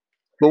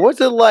 But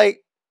what's it like?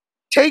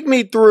 Take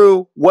me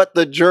through what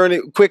the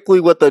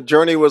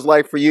journey was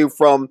like for you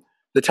from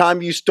the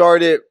time you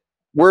started,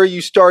 where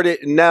you started,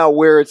 and now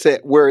where it's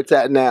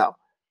at now.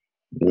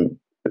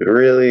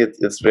 Really,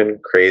 it's been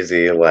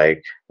crazy.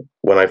 Like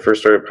when I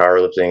first started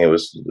powerlifting,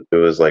 it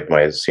was like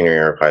my senior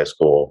year of high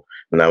school,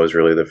 and that was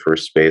really the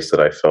first space that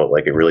I felt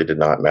like it really did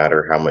not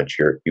matter how much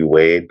you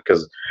weighed,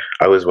 because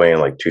I was weighing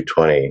like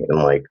 220,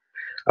 and like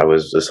I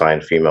was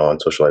assigned female and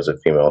socialized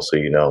as female, so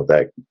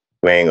that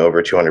weighing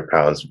over 200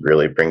 pounds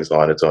really brings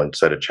on its own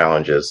set of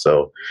challenges.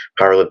 So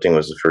powerlifting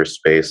was the first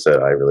space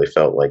that I really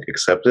felt like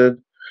accepted.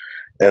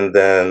 And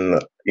then,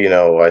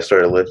 I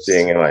started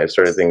lifting and I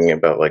started thinking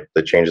about like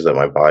the changes that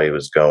my body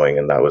was going.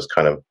 And that was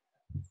kind of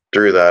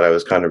through that, I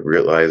was kind of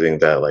realizing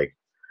that like,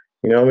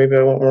 maybe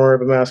I want more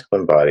of a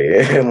masculine body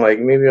and like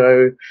maybe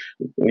I,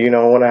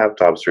 want to have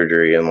top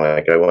surgery and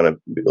like I want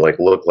to like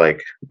look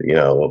like,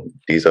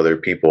 these other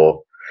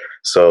people.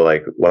 So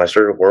like when I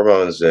started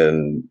hormones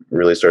and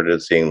really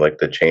started seeing like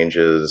the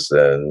changes,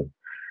 and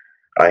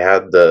I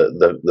had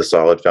the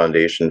solid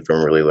foundation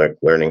from really like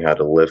learning how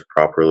to lift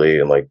properly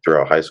and like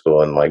throughout high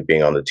school and like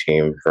being on the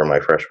team for my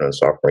freshman and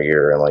sophomore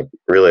year. And like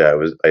really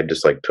I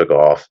just like took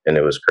off and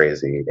it was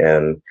crazy.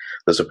 And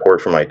the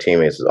support from my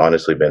teammates has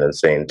honestly been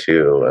insane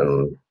too.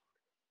 And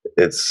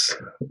it's,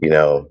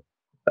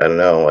 I don't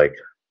know, like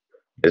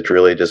it's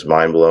really just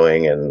mind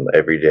blowing. And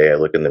every day I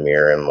look in the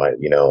mirror and like,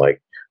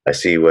 like I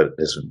see what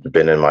has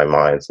been in my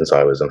mind since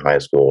I was in high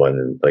school,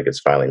 and like it's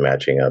finally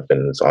matching up,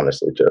 and it's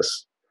honestly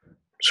just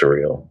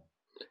surreal.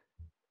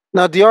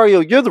 Now,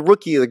 Diario, you're the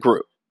rookie of the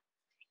group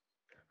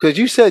because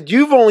you said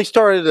you've only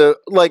started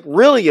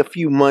really a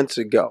few months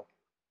ago.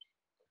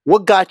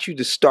 What got you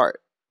to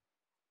start?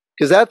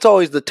 Because that's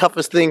always the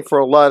toughest thing for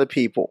a lot of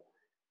people.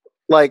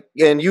 Like,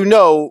 and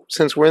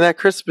since we're in that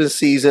Christmas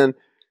season,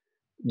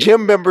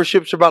 gym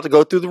memberships are about to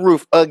go through the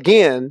roof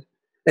again,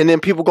 and then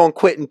people going to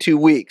quit in 2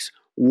 weeks.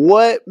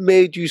 What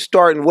made you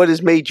start, and what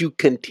has made you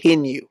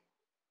continue?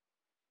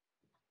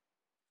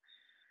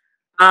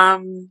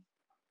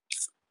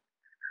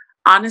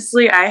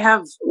 Honestly, I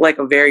have like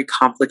a very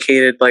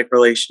complicated like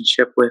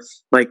relationship with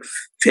like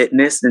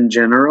fitness in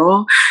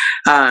general.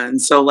 And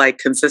so like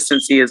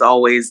consistency is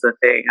always the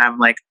thing. I'm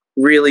like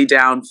really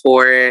down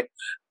for it.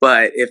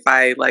 But if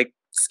I like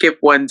skip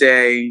one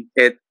day,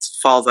 it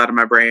falls out of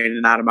my brain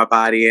and out of my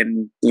body,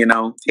 and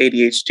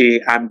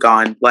ADHD, I'm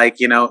gone. Like,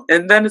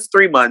 and then it's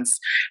 3 months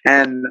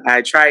and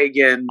I try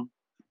again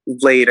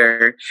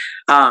later.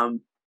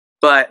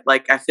 But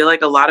like I feel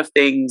like a lot of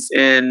things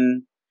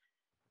in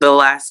the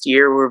last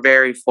year were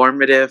very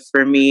formative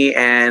for me,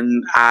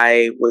 and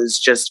I was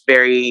just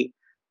very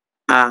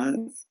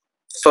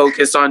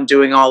focused on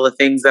doing all the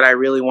things that I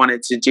really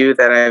wanted to do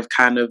that I've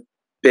kind of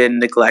been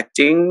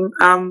neglecting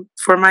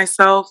for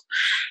myself.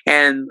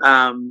 And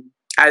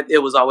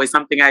it was always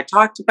something I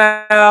talked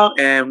about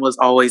and was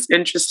always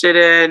interested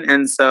in.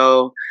 And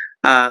so,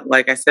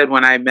 like I said,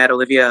 when I met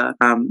Olivia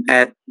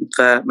at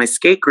my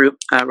skate group,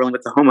 Rolling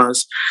with the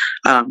Homos,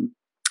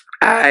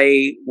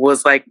 I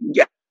was like,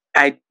 yeah,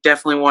 I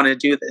definitely want to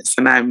do this,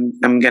 and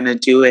I'm going to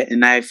do it.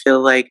 And I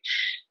feel like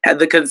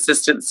the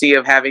consistency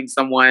of having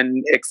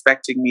someone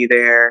expecting me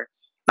there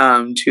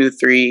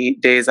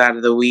 2-3 days out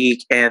of the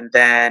week, and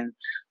then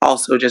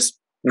also just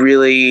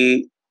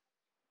really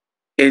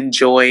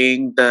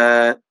enjoying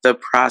the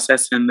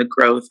process and the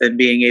growth and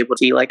being able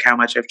to see like how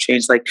much I've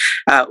changed. Like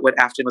what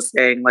Afton was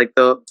saying, like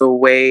the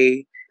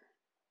way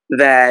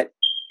that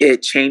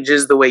it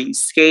changes the way you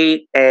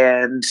skate,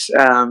 and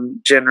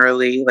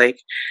generally like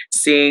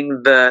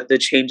seeing the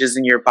changes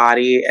in your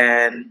body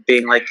and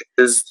being like,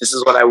 this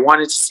is what I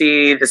wanted to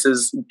see. This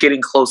is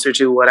getting closer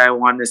to what I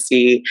want to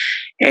see.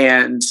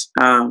 And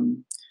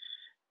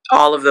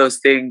all of those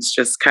things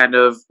just kind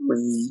of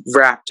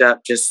wrapped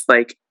up, just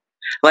like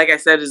I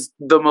said, is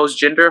the most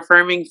gender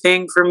affirming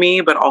thing for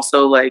me, but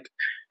also like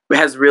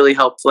has really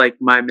helped like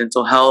my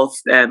mental health.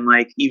 And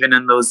like even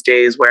in those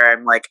days where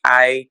I'm like,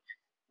 I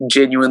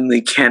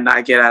genuinely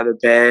cannot get out of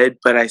bed,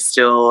 but I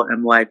still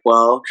am like,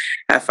 well,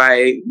 if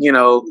I,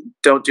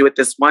 don't do it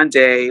this one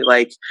day,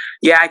 like,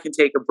 yeah, I can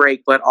take a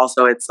break, but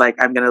also it's like,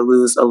 I'm going to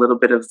lose a little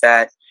bit of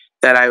that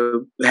I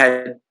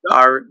had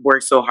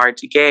worked so hard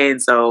to gain.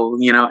 So,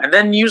 and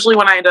then usually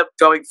when I end up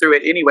going through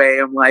it anyway,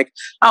 I'm like,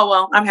 oh,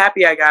 well, I'm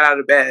happy I got out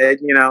of bed,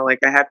 like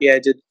I'm happy I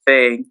did the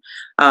thing.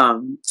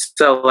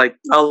 So like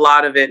a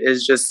lot of it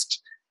is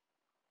just,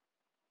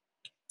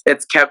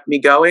 it's kept me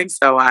going.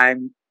 So I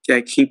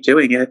keep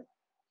doing it.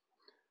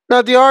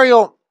 Now,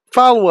 Diario,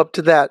 follow up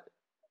to that.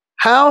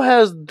 How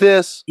has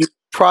this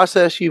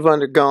process you've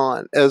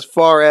undergone as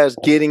far as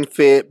getting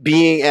fit,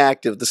 being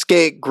active, the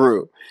skate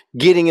group,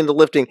 getting into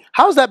lifting,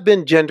 how's that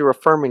been gender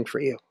affirming for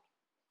you?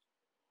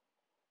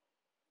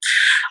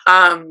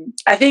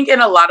 I think in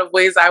a lot of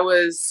ways I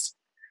was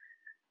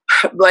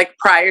like,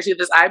 prior to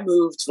this, I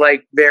moved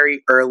like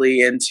very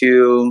early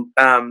into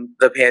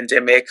the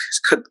pandemic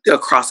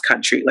across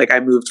country. Like I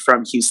moved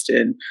from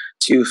Houston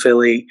to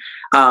Philly,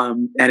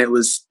 and it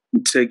was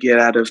to get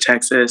out of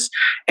Texas.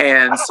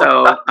 And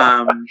so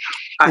I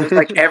was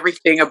like,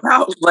 everything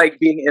about like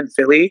being in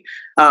Philly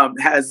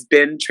has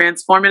been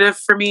transformative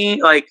for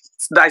me. Like,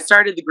 I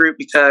started the group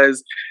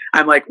because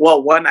I'm like,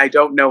 well, one, I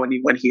don't know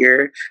anyone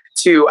here.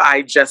 Two,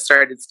 I just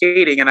started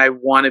skating and I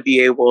want to be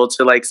able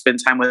to like spend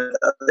time with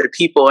other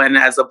people. And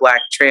as a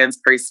Black trans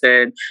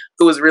person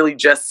who was really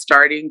just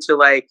starting to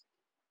like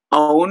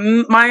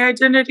own my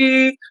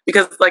identity,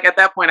 because like at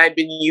that point I'd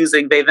been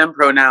using they them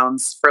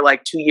pronouns for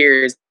like 2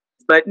 years,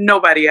 but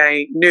nobody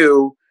I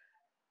knew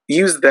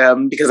used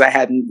them because I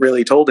hadn't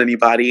really told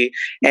anybody.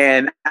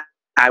 And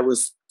I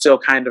was still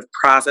kind of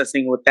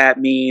processing what that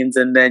means.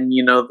 And then,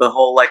 you know, the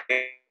whole like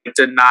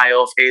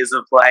denial phase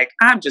of like,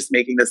 I'm just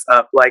making this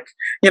up, like,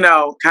 you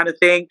know, kind of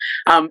thing.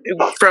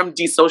 From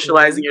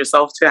desocializing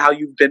yourself to how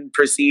you've been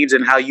perceived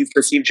and how you've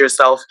perceived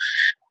yourself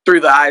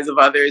through the eyes of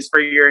others for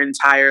your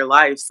entire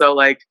life. So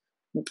like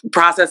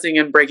processing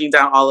and breaking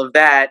down all of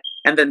that,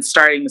 and then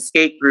starting the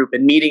skate group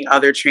and meeting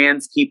other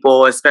trans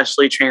people,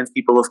 especially trans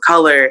people of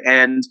color,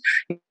 and,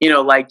 you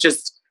know, like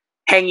just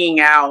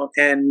hanging out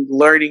and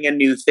learning a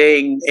new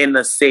thing in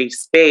a safe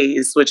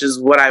space, which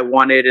is what I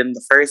wanted in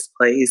the first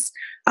place.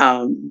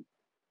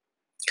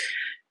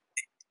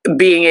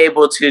 Being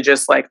able to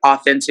just like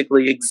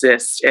authentically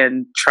exist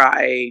and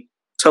try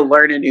to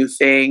learn a new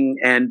thing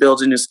and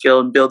build a new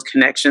skill and build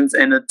connections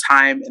in a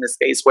time in a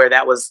space where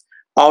that was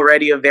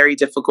already a very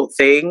difficult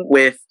thing,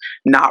 with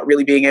not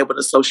really being able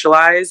to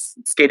socialize.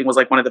 Skating was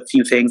like one of the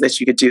few things that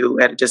you could do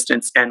at a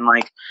distance and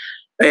like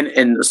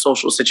in a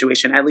social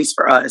situation, at least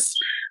for us.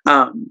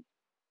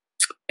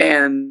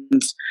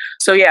 And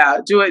so, yeah,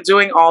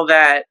 doing all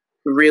that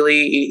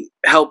really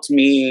helped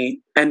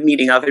me, and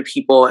meeting other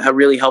people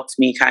really helped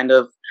me kind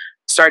of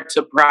start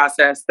to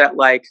process that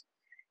like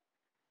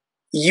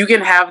you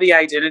can have the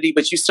identity,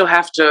 but you still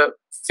have to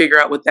figure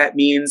out what that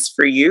means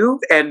for you.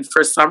 And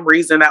for some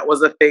reason, that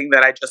was a thing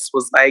that I just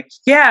was like,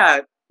 yeah,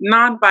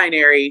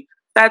 non-binary,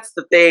 that's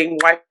the thing.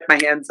 Wipe my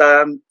hands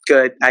up.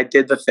 Good. I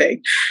did the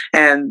thing.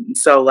 And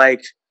so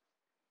like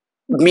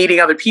meeting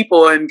other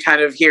people and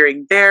kind of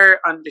hearing their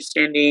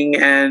understanding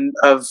and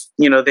of,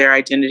 you know, their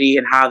identity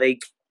and how they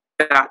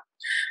got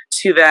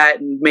to that,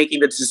 and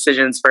making the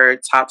decisions for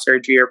top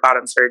surgery or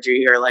bottom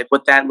surgery, or like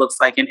what that looks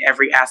like in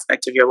every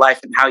aspect of your life,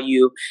 and how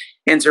you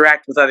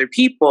interact with other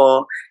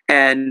people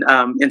and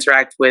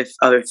interact with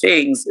other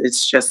things.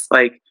 It's just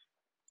like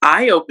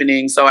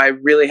eye-opening. So I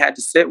really had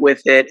to sit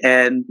with it.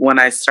 And when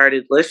I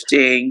started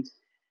lifting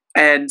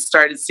and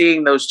started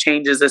seeing those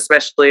changes,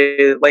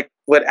 especially like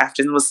what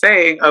Afton was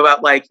saying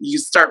about like you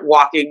start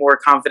walking more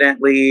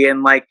confidently,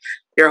 and like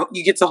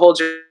you get to hold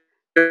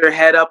your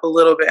head up a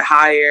little bit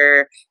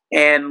higher,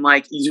 and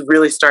like you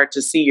really start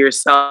to see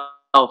yourself.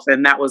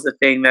 And that was the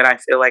thing that I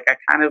feel like I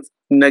kind of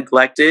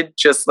neglected,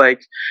 just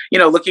like, you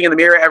know, looking in the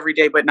mirror every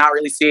day but not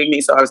really seeing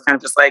me. So I was kind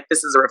of just like,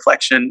 this is a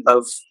reflection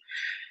of,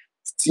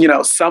 you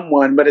know,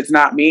 someone, but it's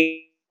not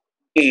me.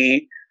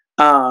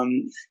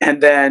 And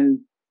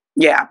then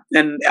yeah,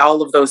 and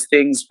all of those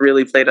things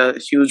really played a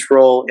huge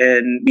role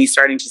in me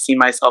starting to see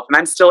myself. And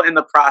I'm still in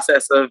the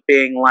process of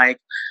being like,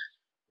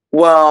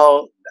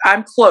 well,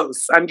 I'm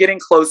close. I'm getting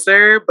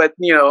closer, but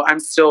you know, I'm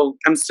still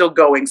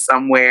going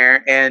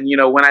somewhere. And you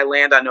know, when I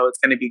land, I know it's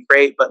going to be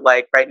great. But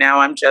like right now,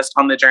 I'm just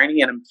on the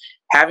journey and I'm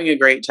having a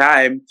great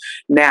time.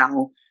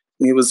 Now,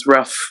 it was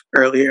rough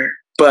earlier,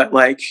 but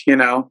like, you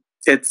know,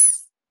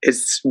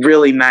 it's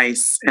really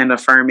nice and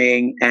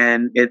affirming,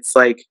 and it's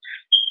like,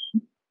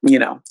 you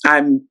know,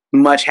 I'm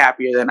much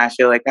happier than I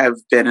feel like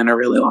I've been in a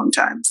really long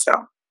time. So,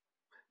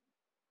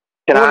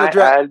 can I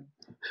add?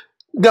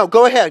 No,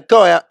 go ahead.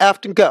 Go,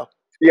 Afton, go.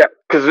 Yeah,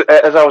 because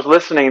as I was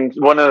listening,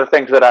 one of the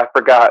things that I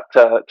forgot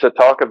to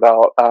talk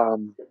about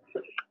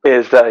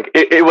is like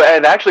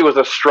it actually was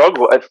a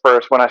struggle at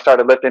first when I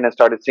started lifting and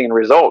started seeing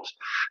results,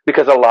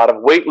 because a lot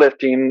of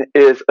weightlifting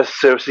is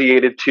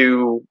associated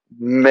to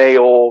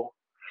male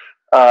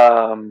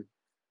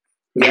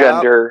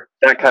gender,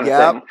 that kind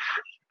of thing.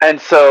 And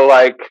so,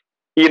 like,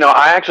 you know,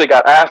 I actually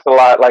got asked a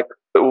lot, like,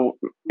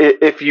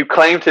 if you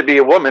claim to be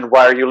a woman,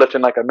 why are you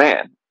lifting like a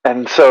man?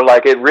 And so,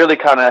 like, it really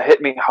kind of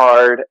hit me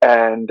hard.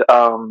 And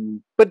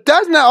but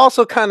doesn't that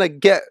also kind of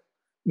get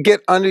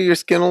under your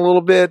skin a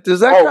little bit? Does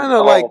that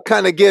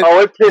kind of get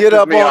up?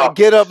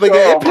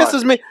 It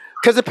pisses me,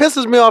 because it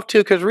pisses me off too.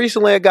 Because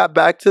recently I got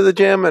back to the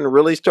gym and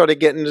really started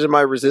getting into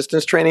my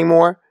resistance training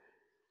more.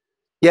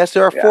 Yes,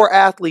 there are 4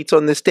 athletes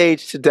on the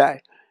stage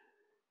today.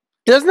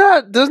 Doesn't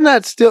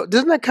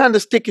that kind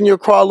of stick in your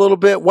craw a little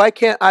bit? Why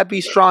can't I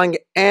be strong,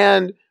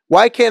 and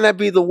why can't I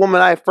be the woman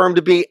I affirm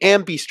to be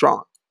and be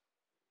strong?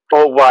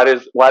 Well, why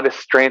does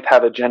strength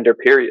have a gender,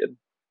 period?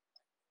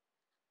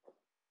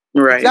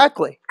 Right.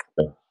 Exactly.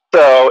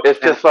 So it's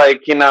just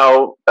like, you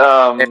know,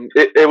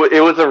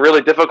 it was a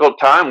really difficult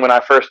time when I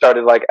first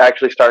started, like,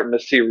 actually starting to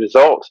see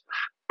results.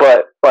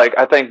 But like,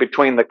 I think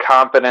between the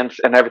confidence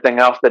and everything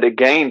else that it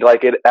gained,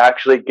 like, it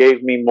actually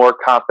gave me more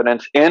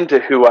confidence into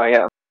who I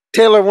am.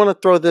 Taylor, I want to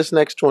throw this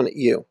next one at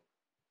you.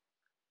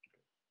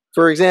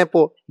 For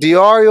example,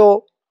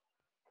 Diariel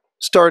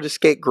started a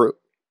skate group.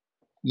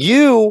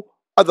 You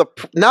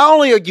not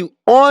only are you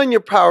on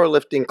your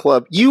powerlifting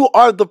club, you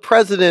are the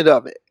president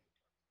of it.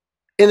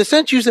 In a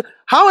sense,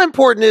 how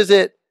important is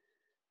it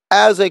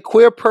as a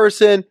queer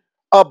person,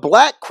 a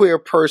black queer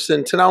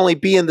person, to not only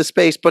be in the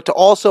space, but to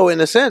also, in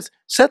a sense,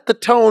 set the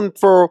tone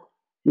for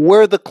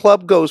where the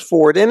club goes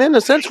forward, and in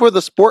a sense, where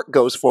the sport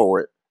goes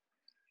forward?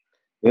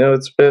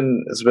 It's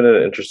been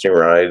an interesting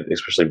ride,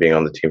 especially being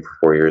on the team for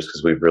 4 years,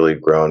 because we've really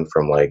grown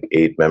from like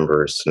 8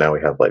 members to now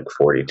we have like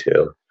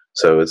 42.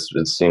 So it's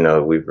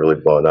we've really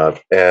blown up.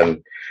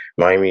 And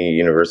Miami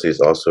University is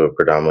also a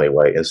predominantly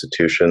white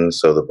institution,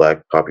 so the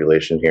black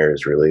population here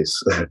is really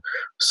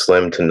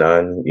slim to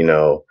none.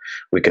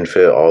 We can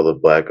fit all the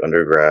black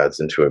undergrads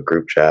into a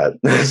group chat,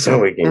 so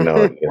we can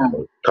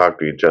talk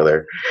to each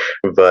other.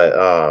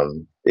 But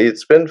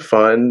it's been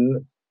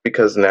fun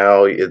because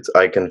now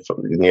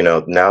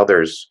now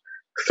there's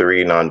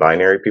 3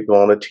 non-binary people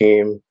on the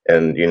team,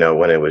 and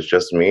when it was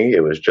just me,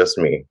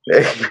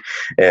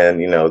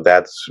 and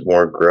that's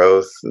more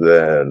growth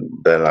than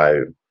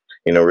I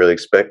really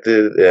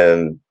expected.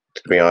 And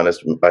to be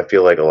honest, I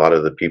feel like a lot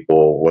of the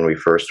people, when we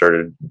first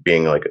started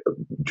being a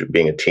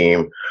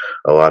team,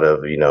 a lot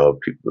of people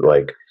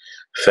like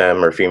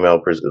femme or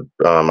female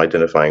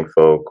identifying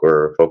folk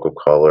or folk of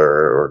color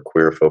or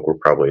queer folk were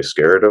probably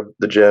scared of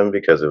the gym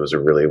because it was a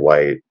really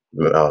white,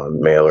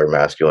 male or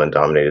masculine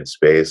dominated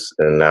space.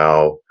 And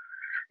now,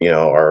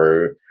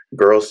 our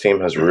girls team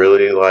has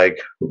really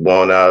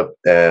blown up.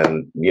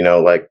 And,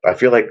 I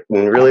feel like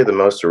really the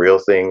most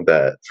surreal thing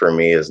that for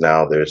me is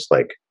now there's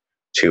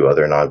 2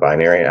 other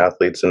non-binary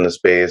athletes in the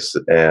space,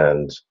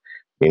 and,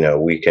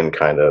 we can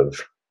kind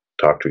of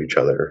talk to each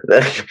other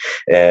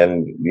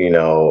and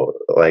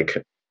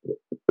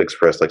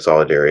express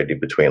solidarity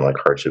between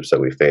hardships that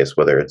we face,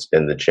 whether it's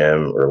in the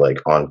gym or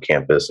on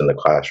campus in the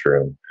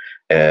classroom.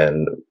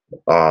 And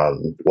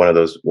one of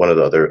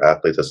the other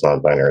athletes that's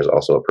non-binary is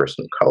also a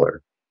person of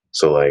color.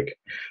 So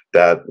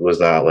that was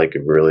not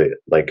really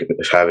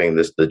having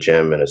the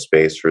gym and a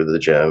space for the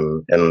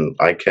gym, and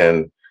I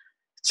can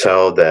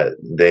tell that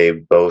they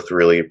both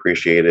really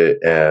appreciate it.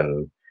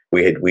 And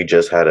we had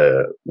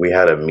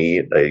a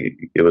meet.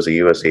 It was a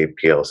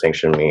USAPL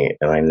sanctioned meet,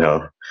 and I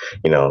know,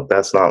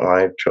 that's not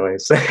my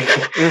choice.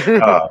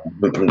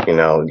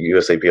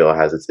 USAPL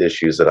has its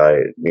issues that I,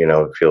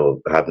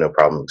 have no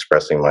problem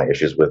expressing my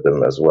issues with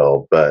them as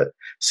well. But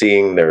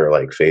seeing their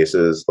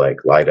faces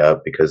light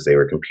up because they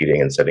were competing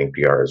and setting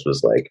PRs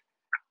was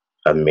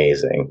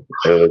amazing.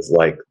 It was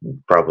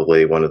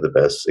probably one of the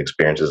best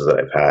experiences that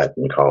I've had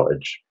in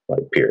college,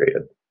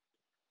 period.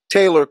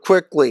 Taylor,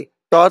 quickly,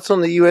 thoughts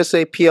on the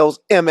USAPL's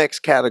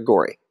MX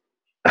category?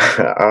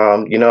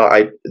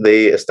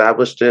 They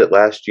established it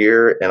last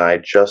year, and I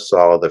just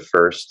saw the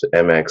first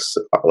MX,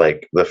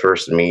 the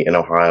first meet in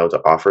Ohio to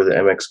offer the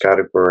MX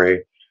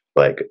category,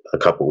 a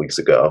couple weeks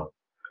ago.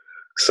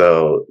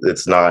 So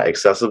it's not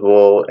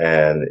accessible,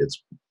 and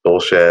it's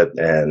bullshit.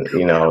 And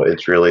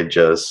it's really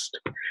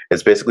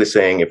it's basically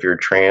saying if you're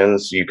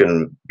trans, you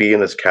can be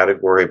in this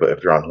category, but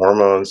if you're on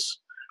hormones,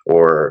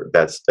 or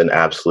that's an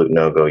absolute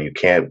no-go, you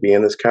can't be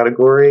in this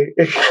category.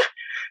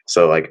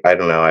 So I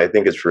don't know, I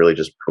think it's really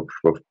just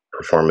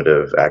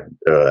performative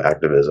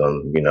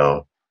activism,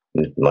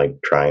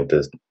 trying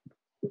to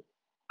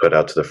put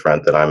out to the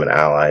front that I'm an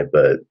ally,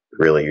 but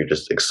really you're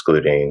just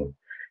excluding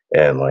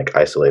and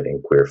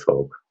isolating queer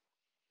folk.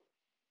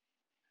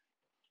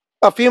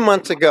 A few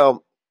months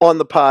ago on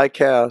the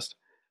podcast,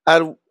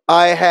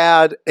 I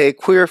had a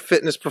queer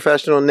fitness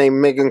professional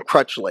named Megan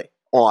Crutchley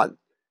on,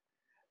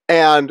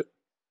 and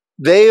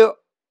they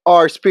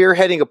are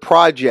spearheading a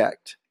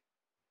project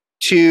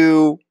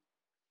to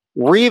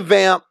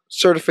revamp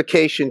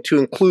certification to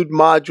include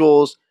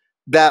modules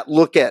that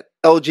look at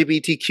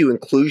LGBTQ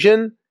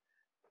inclusion,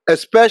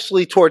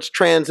 especially towards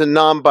trans and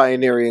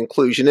non-binary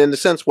inclusion, in the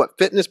sense what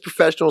fitness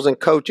professionals and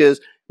coaches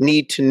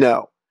need to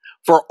know.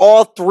 For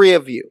all 3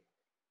 of you,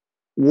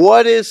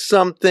 what is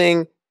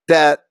something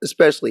that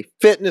especially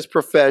fitness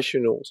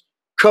professionals,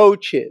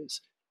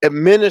 coaches,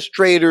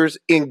 administrators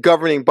in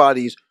governing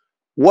bodies,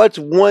 what's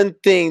one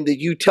thing that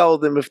you tell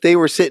them if they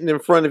were sitting in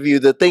front of you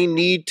that they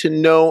need to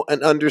know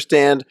and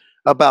understand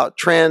about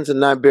trans and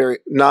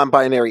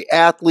non-binary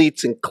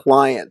athletes and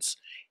clients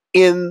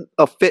in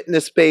a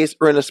fitness space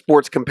or in a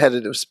sports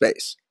competitive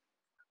space?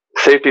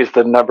 Safety is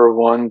the number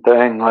one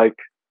thing. I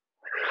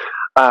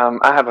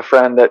have a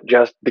friend that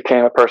just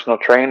became a personal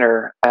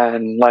trainer,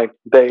 and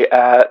they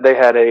had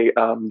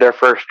their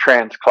first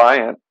trans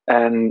client,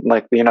 and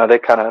they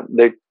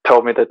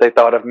told me that they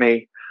thought of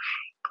me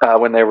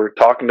when they were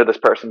talking to this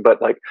person, but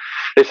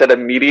they said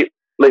immediately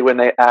when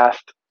they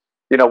asked,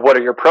 what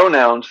are your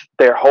pronouns,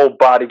 their whole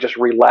body just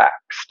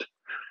relaxed.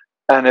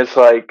 And it's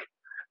going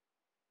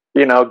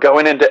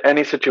into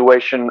any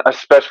situation,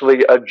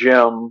 especially a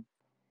gym,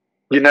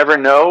 you never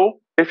know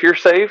if you're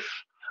safe.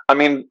 I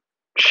mean,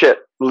 shit,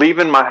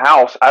 leaving my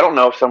house, I don't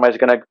know if somebody's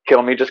going to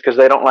kill me just because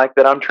they don't like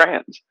that I'm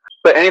trans.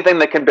 But anything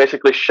that can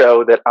basically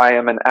show that I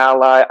am an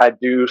ally, I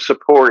do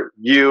support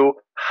you,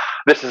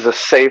 this is a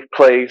safe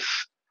place,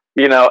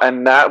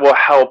 and that will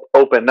help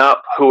open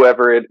up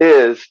whoever it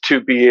is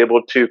to be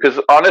able to, because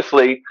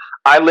honestly,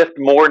 I lift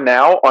more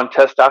now on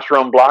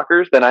testosterone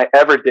blockers than I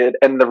ever did.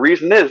 And the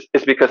reason is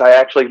because I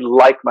actually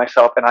like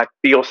myself and I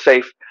feel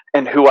safe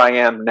in who I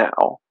am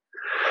now.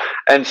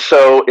 And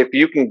so if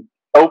you can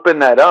open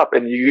that up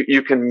and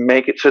you can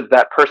make it so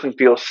that person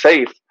feels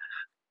safe,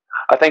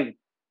 I think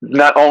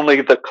not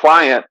only the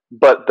client,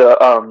 but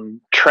the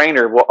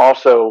trainer will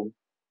also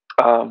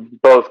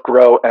both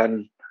grow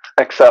and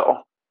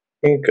excel.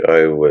 I think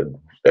I would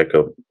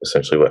echo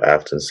essentially what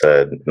Afton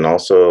said. And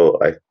also,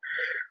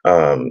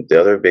 the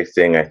other big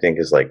thing I think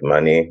is like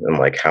money and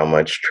like how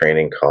much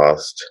training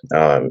costs.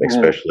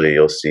 Especially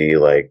you'll see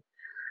like,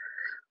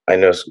 I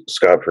know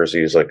Scott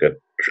Percy is like a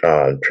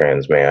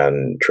trans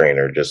man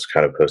trainer, just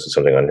kind of posted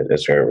something on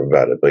Instagram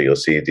about it, but you'll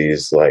see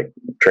these like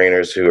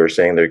trainers who are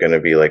saying they're going to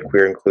be like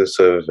queer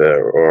inclusive,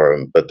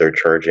 but they're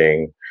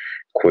charging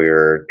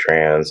queer,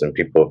 trans, and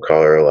people of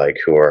color like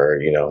who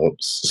are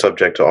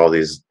subject to all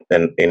these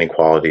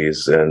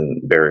inequalities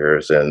and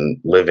barriers and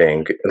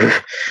living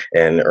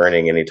and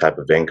earning any type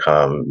of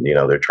income.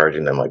 They're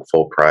charging them like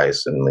full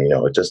price, and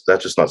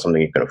that's just not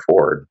something you can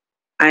afford.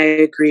 I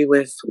agree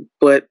with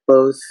what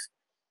both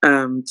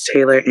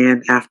Taylor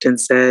and Afton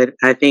said.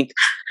 I think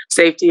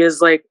safety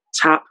is like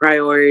top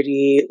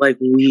priority. Like,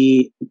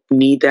 we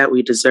need that.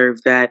 We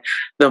deserve that.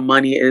 The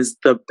money is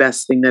the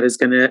best thing that is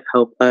going to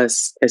help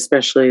us,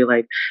 especially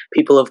like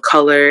people of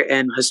color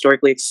and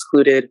historically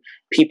excluded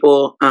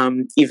people,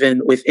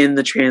 even within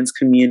the trans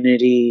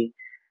community,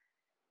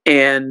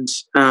 and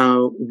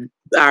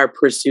our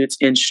pursuits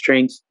in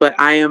strength. But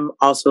I am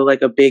also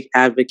like a big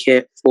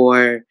advocate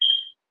for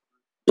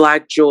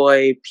Black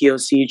joy,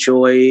 POC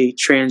joy,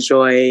 trans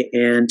joy,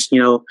 and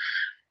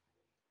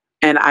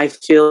and I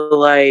feel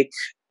like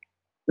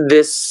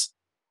this,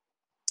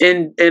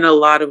 in a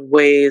lot of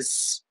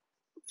ways,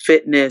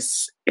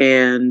 fitness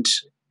and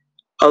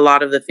a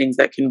lot of the things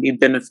that can be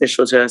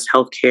beneficial to us,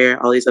 healthcare,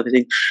 all these other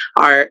things,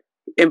 are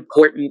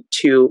important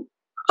to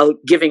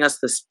giving us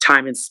this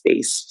time and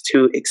space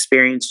to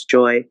experience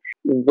joy.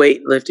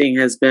 Weightlifting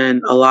has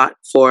been a lot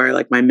for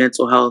like my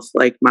mental health,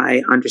 like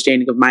my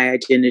understanding of my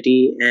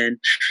identity, and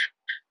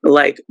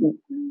like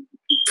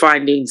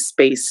finding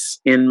space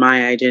in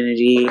my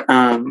identity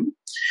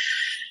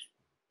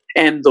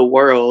and the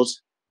world.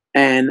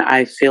 And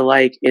I feel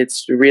like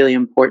it's really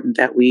important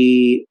that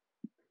we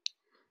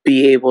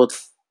be able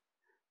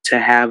to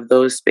have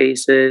those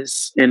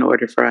spaces in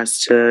order for us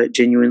to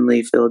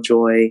genuinely feel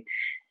joy.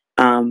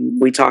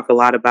 We talk a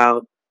lot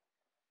about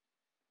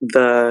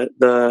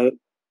the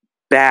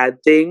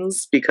bad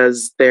things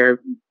because they're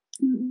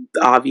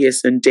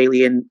obvious and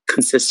daily and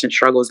consistent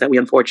struggles that we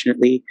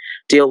unfortunately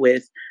deal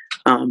with.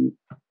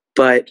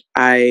 But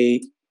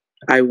I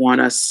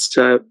want us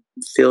to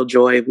feel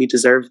joy. We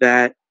deserve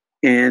that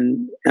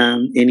in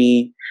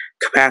any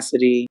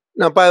capacity.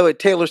 Now, by the way,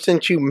 Taylor,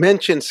 since you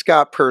mentioned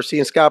Scott Percy,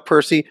 and Scott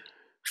Percy,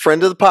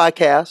 friend of the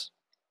podcast,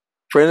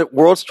 friend of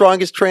World's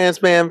Strongest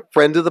Trans Man,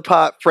 friend of the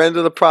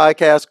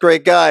podcast,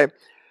 great guy.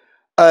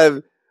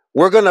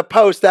 We're going to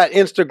post that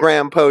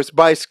Instagram post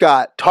by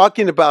Scott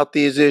talking about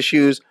these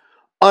issues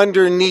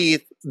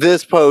underneath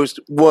this post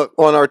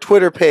on our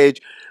Twitter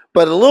page.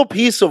 But a little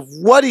piece of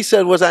what he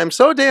said was, I'm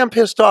so damn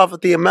pissed off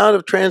at the amount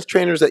of trans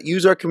trainers that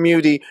use our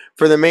community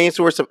for the main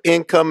source of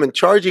income and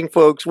charging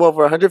folks well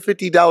over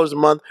 $150 a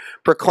month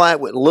per client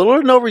with little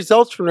or no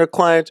results from their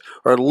clients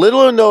or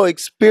little or no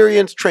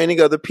experience training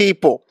other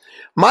people.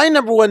 My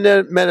number one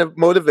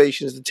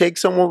motivation is to take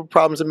someone with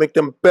problems and make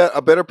them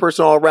a better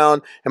person all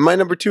around. And my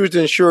number two is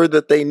to ensure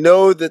that they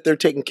know that they're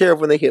taken care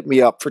of when they hit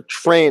me up for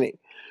training.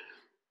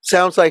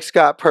 Sounds like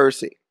Scott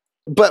Percy.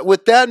 But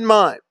with that in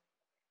mind,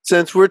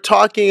 since we're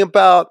talking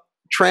about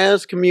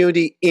trans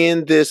community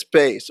in this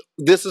space,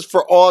 this is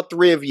for all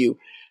three of you.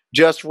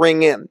 Just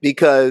ring in,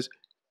 because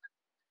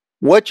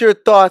what's your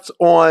thoughts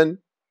on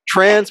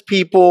trans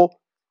people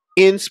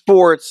in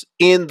sports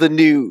in the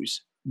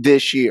news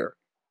this year?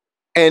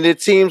 And it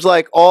seems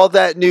like all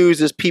that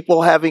news is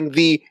people having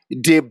the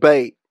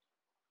debate.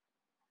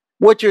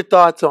 What's your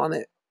thoughts on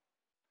it?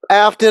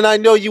 Afton, I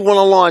know you want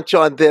to launch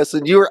on this,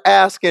 and you were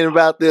asking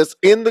about this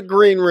in the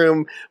green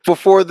room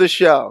before the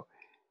show.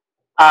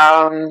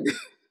 Man,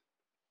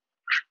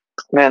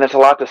 there's a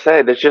lot to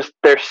say. There's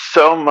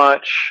so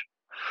much.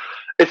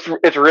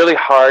 It's really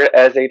hard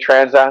as a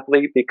trans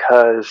athlete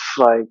because,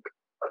 like,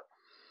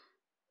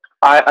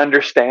 I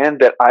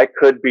understand that I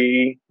could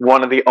be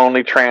one of the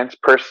only trans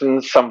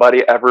persons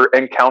somebody ever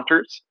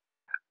encounters.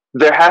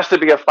 There has to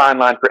be a fine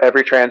line for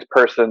every trans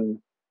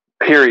person,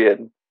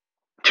 period,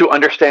 to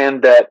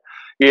understand that,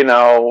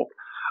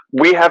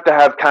 we have to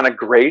have kind of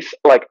grace.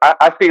 Like,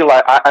 I feel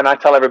like, and I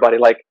tell everybody,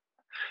 like,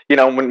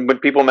 when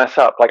people mess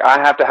up, like, I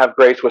have to have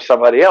grace with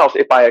somebody else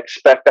if I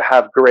expect to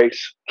have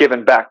grace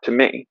given back to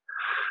me.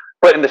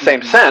 But in the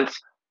same sense,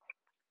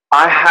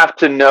 I have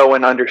to know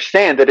and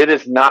understand that it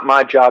is not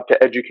my job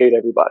to educate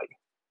everybody.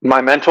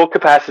 My mental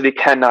capacity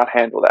cannot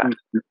handle that.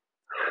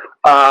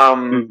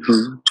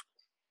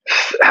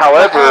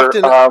 However,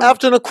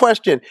 After the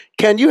question,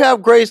 can you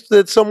have grace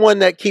that someone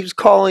that keeps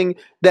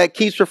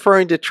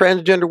referring to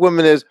transgender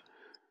women as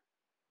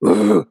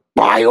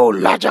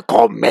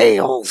biological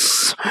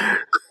males?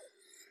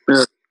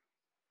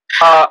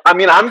 I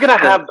mean, I'm gonna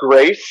have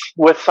grace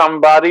with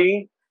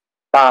somebody,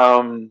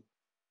 but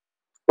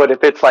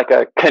if it's like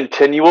a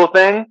continual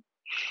thing,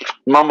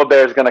 Mama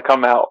Bear's gonna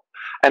come out,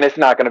 and it's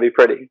not gonna be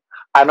pretty.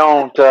 I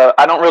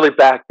don't really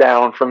back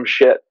down from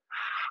shit.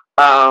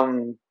 But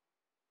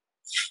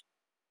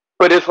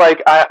it's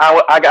like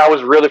I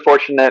was really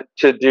fortunate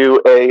to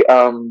do a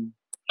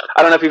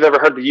I don't know if you've ever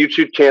heard the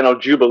YouTube channel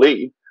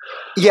Jubilee.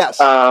 Yes.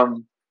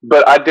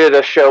 But I did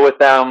a show with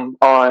them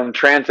on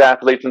trans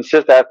athletes and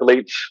cis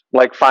athletes,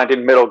 like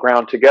finding middle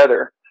ground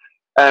together.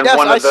 And yes,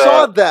 I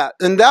saw that,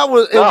 and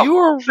you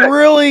were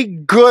really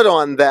good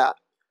on that.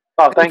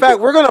 Oh, thank you. In fact,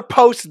 we're going to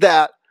post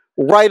that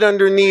right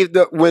underneath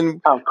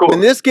when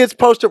this gets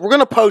posted. We're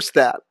going to post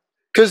that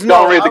because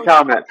don't read the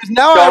comments.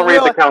 Don't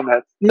read the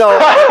comments. No,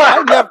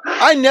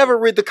 I never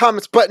read the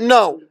comments. But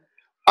no,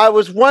 I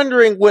was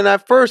wondering when I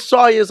first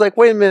saw you. It's like,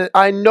 wait a minute,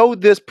 I know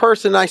this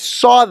person. I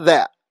saw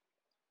that,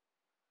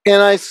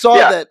 and I saw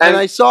that, and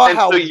I saw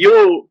how.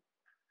 So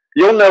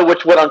you'll know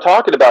what I'm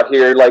talking about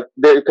here, like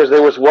because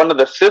there was one of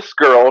the cis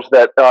girls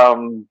that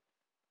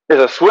is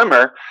a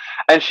swimmer,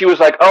 and she was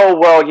like, "Oh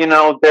well, you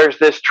know, there's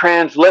this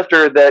trans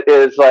lifter that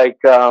is like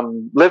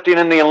lifting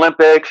in the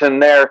Olympics,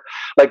 and they're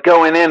like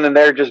going in and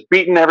they're just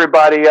beating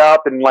everybody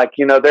up, and like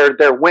you know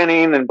they're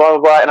winning and blah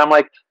blah blah." And I'm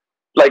like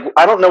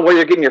I don't know where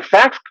you're getting your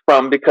facts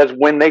from because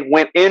when they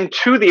went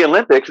into the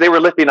Olympics, they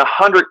were lifting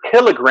 100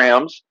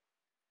 kilograms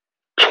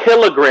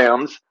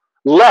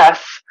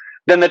less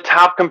than the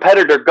top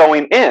competitor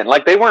going in.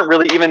 Like they weren't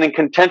really even in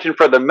contention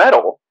for the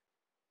medal.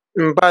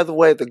 And by the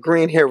way, the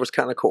green hair was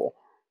kind of cool.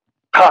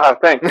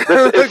 Thanks.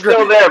 It's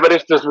still there, but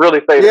it's just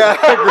really faded. Yeah,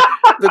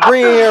 the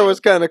green hair was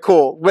kind of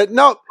cool. But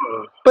no,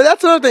 but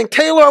that's another thing.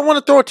 Taylor, I want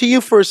to throw it to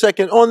you for a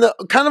second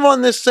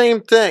on this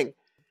same thing.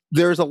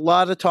 There's a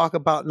lot of talk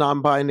about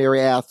non-binary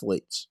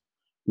athletes.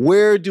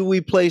 Where do we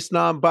place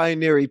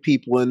non-binary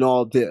people in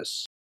all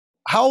this?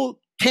 How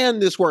can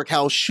this work?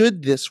 How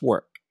should this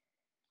work?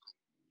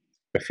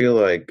 I feel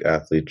like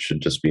athletes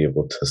should just be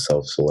able to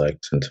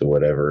self-select into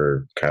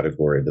whatever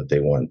category that they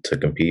want to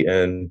compete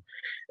in.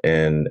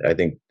 And I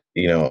think,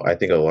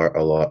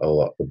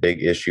 a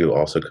big issue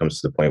also comes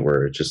to the point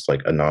where it's just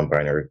like a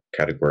non-binary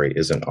category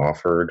isn't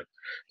offered.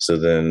 So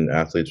then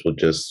athletes will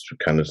just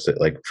kind of say,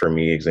 like for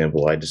me,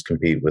 example, I just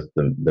compete with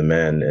the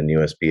men in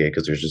USPA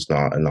because there's just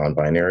not a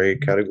non-binary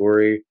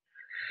category.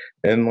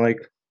 And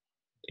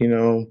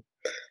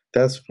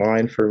that's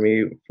fine for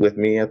me with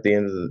me at the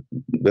end of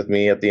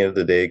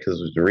the day,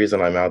 because the reason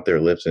I'm out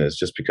there lifting is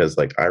just because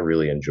like I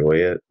really enjoy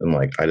it, and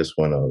like I just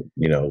want to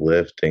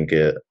lift and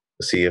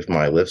see if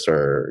my lifts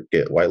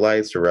get white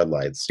lights or red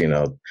lights.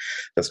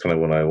 That's kind of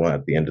what I want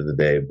at the end of the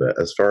day.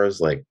 But as far as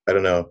like, I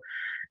don't know,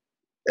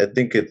 I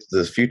think it's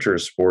the future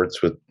of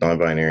sports with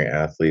non-binary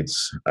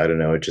athletes. I don't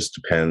know. It just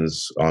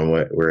depends on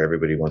where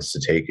everybody wants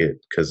to take it.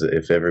 Because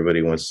if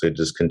everybody wants to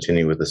just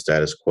continue with the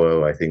status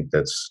quo, I think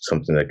that's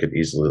something that could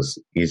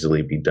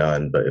easily be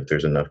done. But if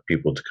there's enough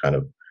people to kind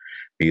of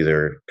be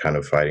there, kind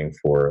of fighting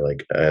for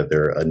like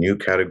either a new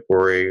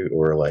category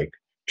or like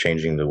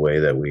changing the way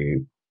that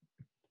we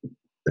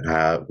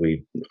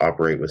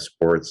operate with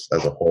sports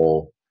as a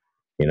whole,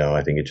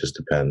 I think it just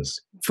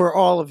depends. For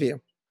all of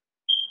you,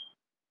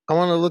 I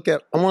want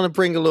to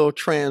bring a little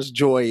trans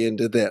joy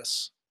into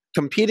this.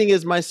 Competing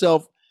as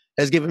myself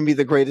has given me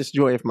the greatest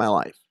joy of my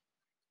life.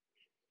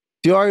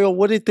 Dario,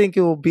 what do you think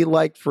it will be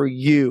like for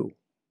you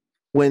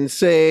when,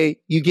 say,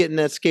 you get in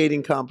that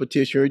skating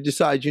competition or you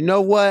decide, you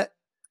know what?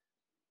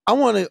 I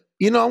want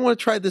to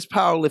try this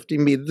powerlifting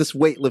meet, this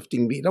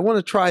weightlifting meet. I want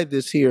to try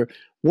this here.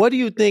 What do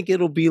you think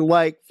it'll be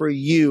like for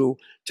you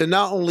to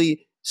not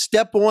only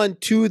step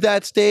onto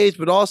that stage,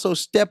 but also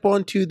step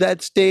onto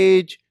that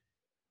stage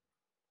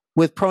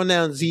with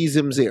pronouns ze,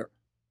 zim, zir,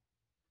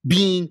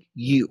 being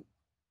you?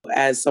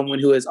 As someone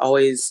who has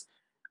always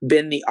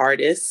been the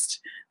artist,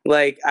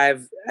 like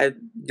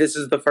this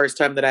is the first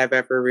time that I've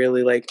ever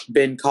really like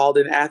been called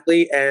an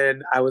athlete,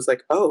 and I was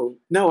like, oh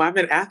no, I'm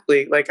an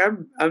athlete. Like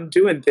I'm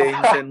doing things,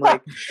 and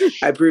like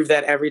I prove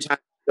that every time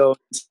I go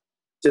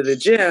to the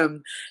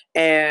gym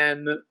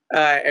and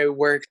I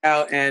work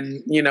out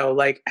and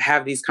like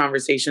have these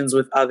conversations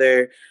with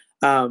other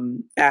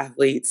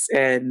athletes,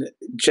 and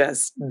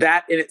just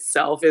that in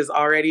itself is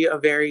already a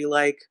very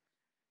like,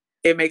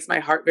 it makes my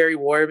heart very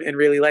warm and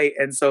really light.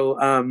 And so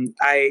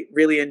I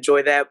really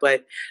enjoy that.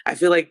 But I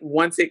feel like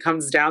once it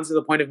comes down to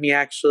the point of me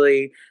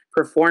actually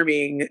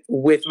performing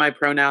with my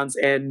pronouns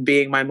and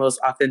being my most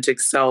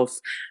authentic self,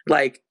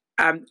 like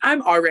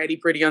I'm already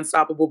pretty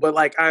unstoppable, but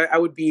like I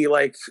would be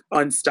like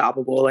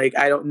unstoppable. Like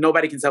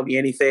nobody can tell me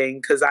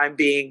anything because I'm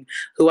being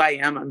who I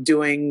am. I'm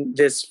doing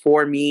this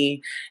for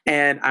me,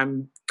 and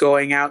I'm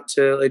going out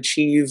to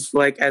achieve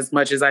like as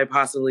much as I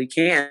possibly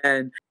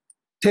can.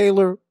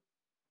 Taylor,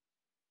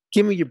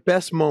 give me your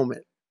best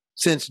moment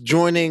since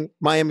joining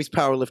Miami's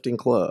Powerlifting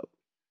Club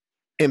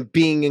and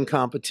being in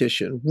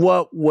competition.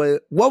 What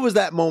was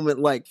that moment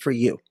like for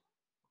you?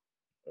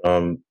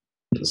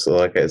 So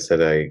like I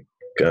said, I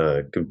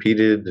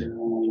competed.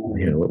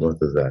 What month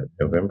is that?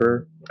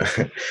 November.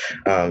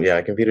 Yeah,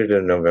 I competed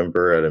in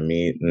November at a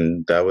meet,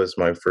 and that was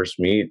my first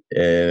meet.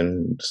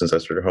 And since I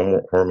started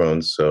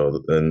hormones,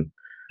 so then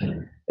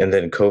and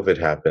then COVID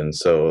happened.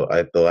 So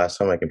the last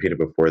time I competed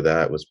before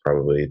that was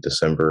probably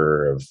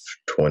December of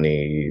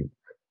 20.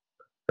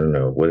 I don't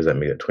know, what does that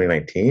mean?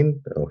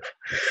 2019?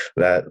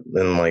 That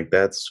and like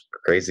that's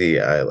crazy.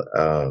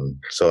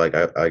 So like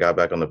I got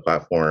back on the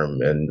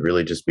platform, and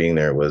really just being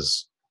there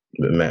was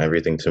meant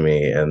everything to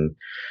me. And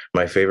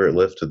my favorite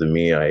lift of the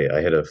meet,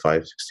 I hit a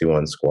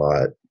 561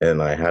 squat,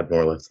 and I had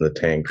more left in the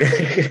tank.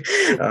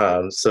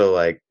 So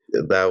like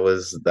that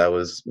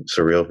was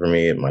surreal for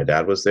me. My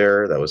dad was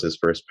there. That was his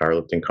first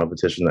powerlifting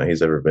competition that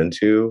he's ever been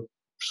to.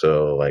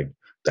 So like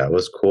that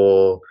was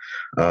cool.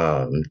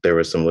 There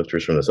was some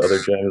lifters from this other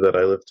gym that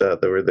I lifted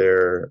at that were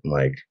there.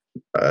 Like,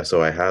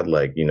 so I had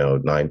like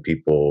 9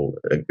 people,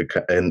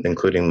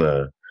 including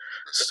the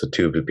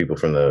two of the people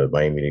from the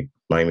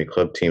Miami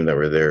club team that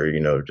were there.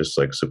 Just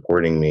like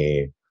supporting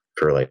me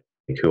for like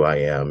who I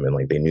am, and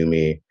like they knew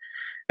me,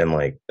 and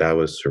like that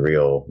was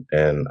surreal.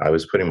 And I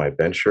was putting my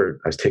bench shirt.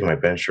 I was taking my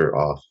bench shirt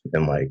off,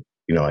 and like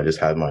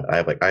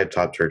I had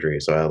top surgery,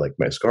 so I had like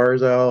my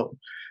scars out.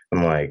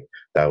 I'm like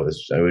it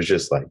was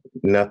just like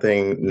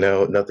nothing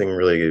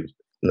really,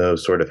 no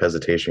sort of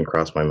hesitation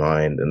crossed my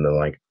mind. And then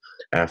like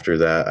after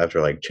that, after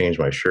like changed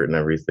my shirt and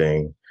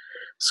everything,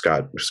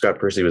 Scott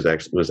Percy was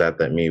at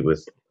that meet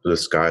with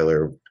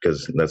Skylar,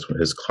 because that's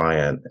his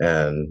client,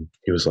 and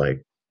he was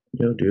like,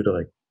 dude,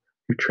 like,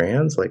 you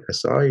trans? Like, I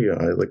saw you,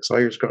 I like saw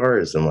your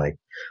scars. And like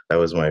that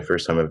was my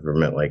first time I've ever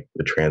met like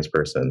a trans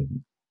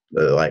person,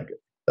 like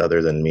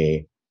other than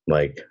me.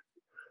 Like,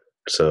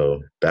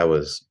 so that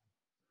was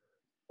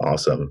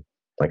awesome.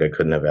 Like I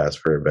couldn't have asked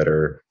for a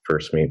better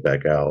first meet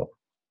back out.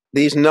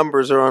 These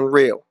numbers are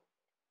unreal.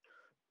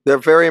 They're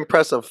very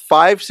impressive.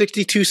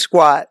 562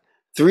 squat,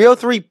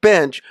 303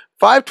 bench,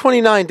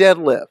 529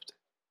 deadlift.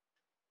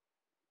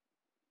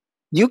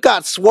 You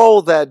got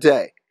swole that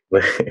day.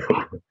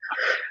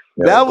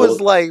 That was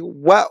like,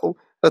 wow,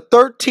 a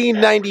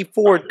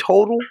 1394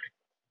 total.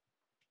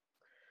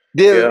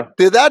 Did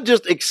that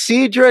just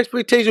exceed your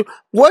expectation?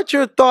 What's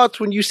your thoughts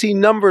when you see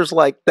numbers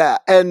like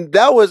that? And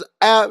that was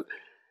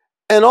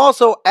and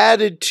also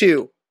added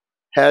to,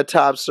 had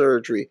top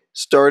surgery,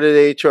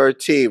 started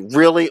HRT,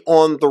 really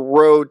on the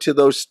road to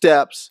those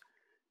steps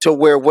to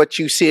where what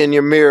you see in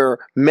your mirror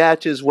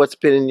matches what's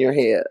been in your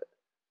head.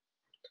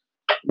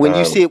 When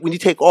you see it, when you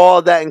take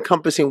all that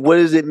encompassing, what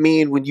does it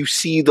mean when you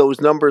see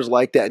those numbers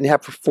like that and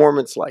have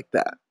performance like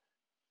that?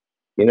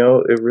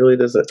 It really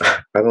doesn't.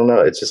 I don't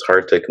know. It's just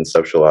hard to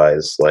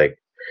conceptualize. Like,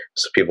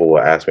 so people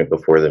will ask me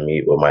before the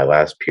meet what my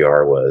last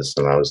PR was,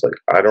 and I was like,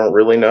 I don't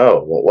really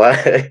know.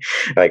 What?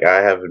 Like,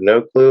 I have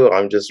no clue.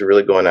 I'm just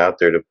really going out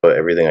there to put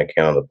everything I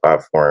can on the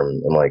platform.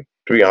 And like,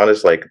 to be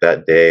honest, like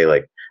that day,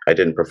 like I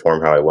didn't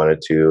perform how I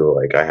wanted to.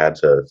 Like, I had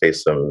to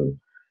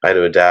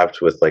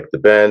adapt with like the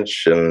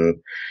bench and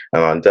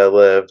on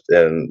deadlift.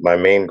 And my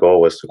main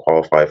goal was to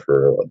qualify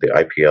for the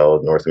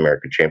IPL North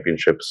American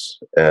Championships,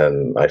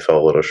 and I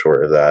fell a little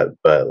short of that.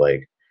 But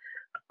like,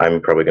 I'm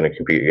probably going to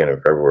compete again in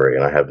February,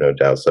 and I have no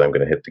doubts that I'm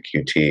going to hit the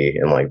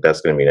QT, and like that's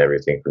going to mean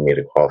everything for me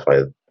to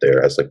qualify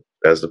there as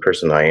the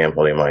person I am,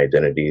 holding my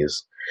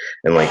identities.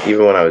 And like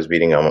even when I was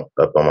beating up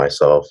on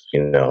myself,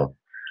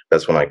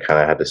 that's when I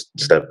kind of had to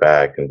step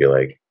back and be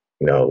like,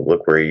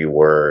 look where you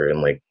were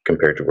and like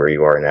compared to where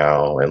you are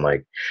now. And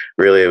like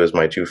really it was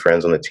my 2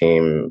 friends on the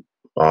team,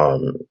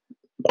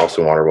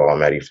 Austin Waterball and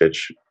Maddie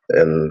Fitch,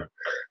 and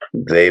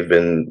they've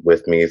been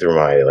with me through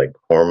my like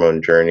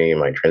hormone journey,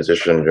 my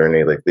transition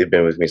journey. Like they've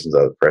been with me since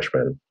I was a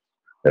freshman,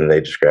 and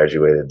they just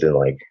graduated. And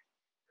like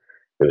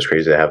it was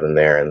crazy to have them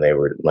there. And they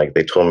were like,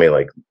 they told me,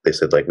 like, they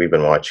said, like, we've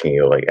been watching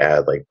you like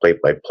add like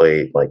plate by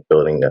plate, like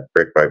building that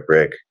brick by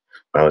brick.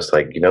 And I was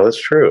like,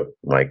 that's true.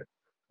 Like I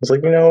was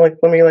like, like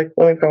let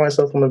me pat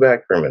myself on the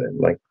back for a minute. I'm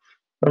like,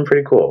 I'm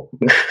pretty cool.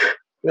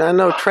 I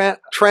know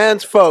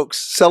trans folks,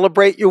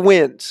 celebrate your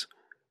wins.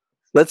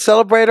 Let's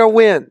celebrate our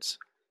wins.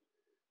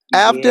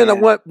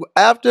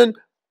 Afton,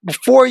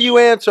 before you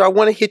answer, I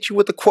want to hit you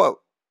with a quote.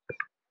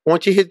 I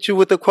want to hit you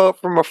with a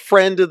quote from a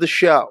friend of the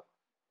show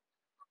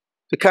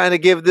to kind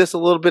of give this a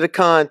little bit of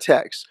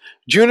context.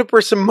 Juniper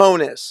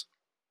Simonis,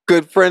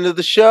 good friend of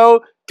the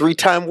show,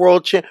 3-time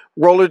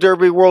roller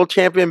derby world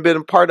champion, been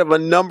a part of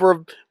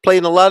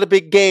playing a lot of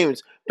big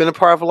games, been a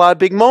part of a lot of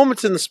big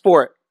moments in the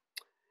sport.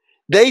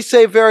 They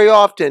say very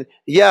often,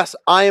 yes,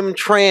 I am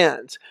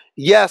trans.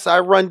 Yes, I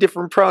run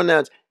different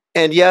pronouns.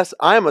 And yes,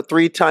 I'm a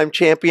 3-time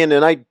champion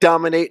and I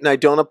dominate and I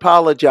don't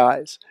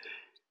apologize.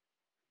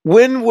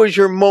 When was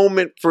your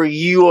moment for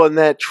you on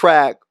that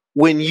track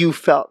when you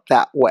felt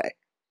that way?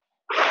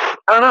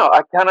 I don't know.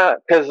 I kind of,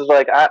 because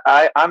like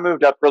I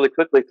moved up really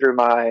quickly through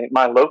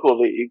my local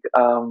league.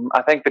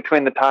 I think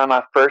between the time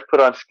I first put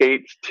on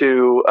skates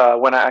to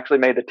when I actually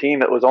made the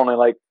team, it was only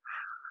like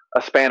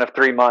a span of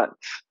 3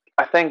 months.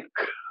 I think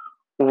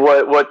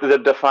what the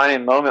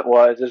defining moment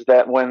was is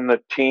that when the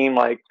team,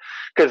 like,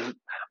 because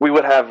we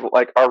would have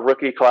like our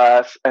rookie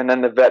class, and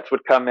then the vets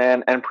would come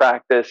in and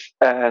practice,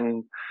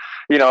 and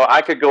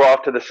I could go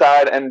off to the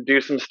side and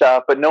do some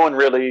stuff, but no one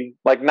really,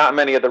 like, not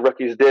many of the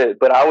rookies did.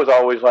 But I was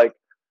always like,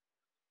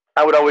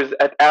 I would always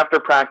after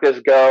practice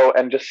go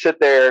and just sit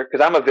there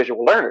because I'm a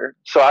visual learner,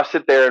 so I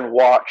sit there and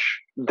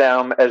watch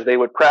them as they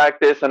would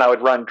practice, and I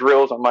would run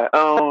drills on my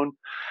own,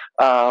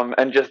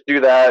 and just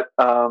do that.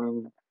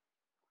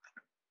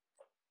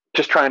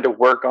 Just trying to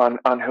work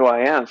on who I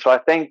am. So I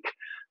think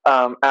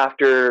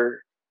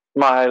after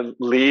my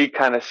league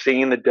kind of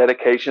seeing the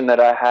dedication that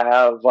I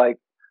have, like,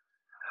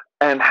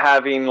 and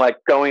having, like,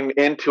 going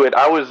into it,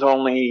 I was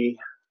only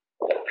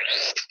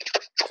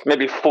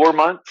maybe 4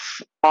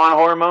 months on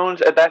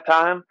hormones at that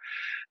time,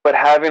 but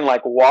having,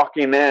 like,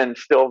 walking in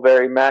still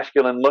very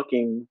masculine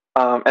looking,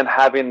 and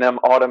having them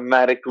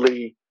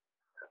automatically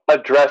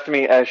address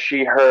me as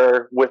she,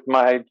 her with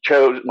my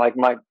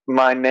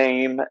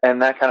name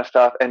and that kind of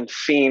stuff, and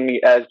seeing me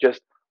as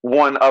just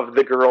one of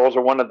the girls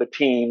or one of the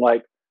team,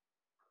 like,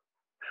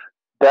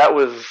 that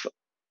was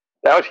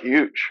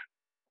huge.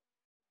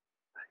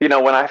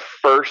 When I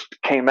first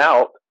came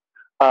out,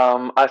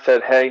 I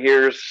said, hey,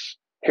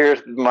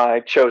 here's my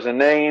chosen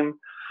name,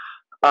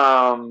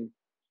 and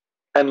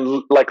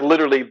like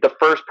literally the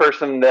first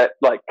person that,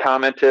 like,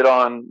 commented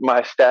on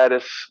my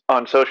status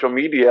on social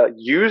media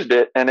used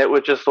it, and it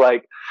was just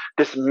like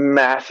this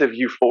massive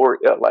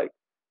euphoria, like,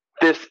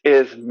 this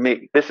is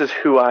me, this is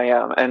who I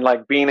am. And,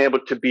 like, being able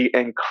to be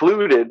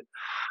included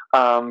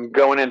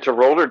going into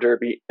roller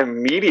derby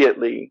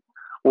immediately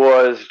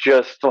was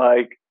just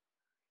like,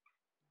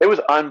 it was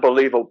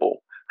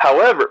unbelievable.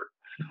 However,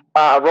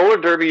 roller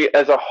derby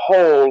as a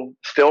whole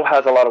still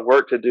has a lot of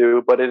work to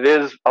do, but it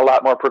is a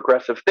lot more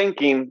progressive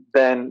thinking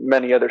than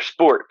many other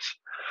sports.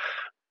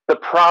 The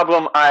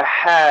problem I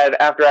had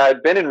after I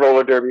had been in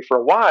roller derby for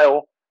a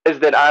while is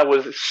that I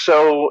was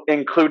so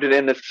included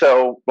in this.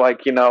 So,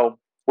 like,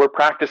 we're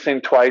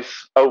practicing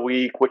twice a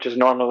week, which is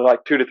normally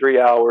like 2 to 3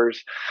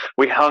 hours.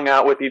 We hung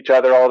out with each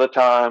other all the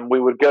time. We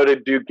would go to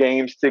do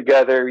games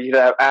together,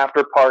 have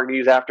after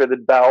parties after the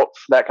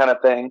bouts, that kind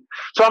of thing.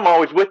 So I'm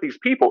always with these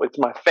people. It's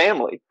my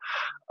family.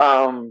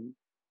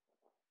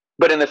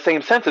 But in the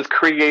same sense, it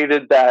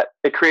created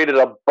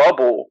a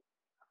bubble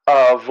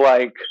of,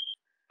 like,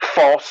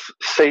 false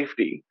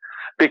safety,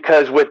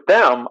 because with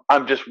them,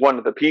 I'm just one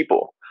of the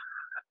people.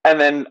 And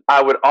then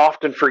I would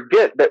often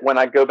forget that when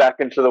I go back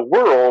into the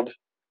world,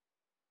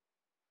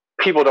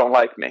 people don't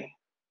like me,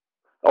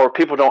 or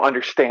people don't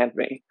understand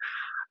me.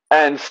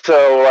 And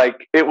so,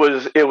 like, it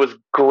was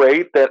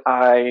great that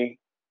I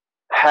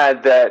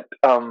had that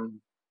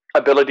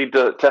ability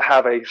to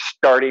have a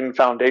starting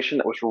foundation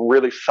that was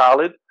really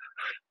solid,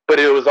 but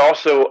it was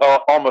also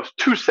almost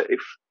too safe,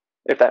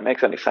 if that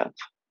makes any sense.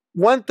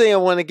 One thing I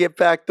want to get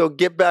back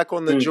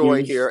on the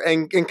joy here,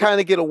 and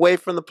kind of get away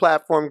from the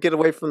platform, get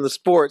away from the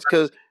sports,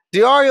 because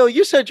Diario,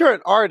 you said you're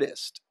an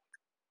artist.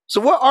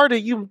 So what art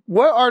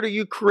are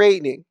you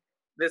creating?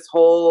 This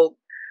whole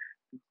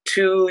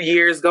 2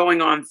 years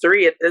going on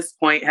 3 at this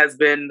point has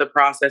been the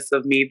process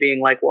of me being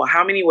like, well,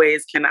 how many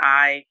ways can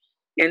I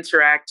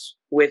interact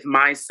with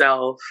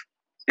myself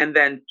and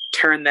then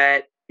turn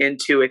that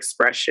into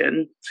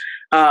expression?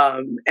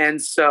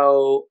 And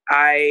so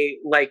I,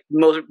 like,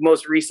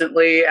 most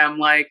recently, I'm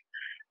like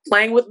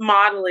playing with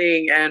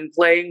modeling and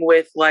playing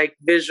with, like,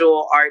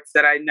 visual arts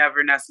that I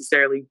never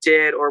necessarily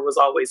did or was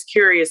always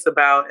curious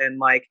about, and,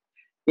 like,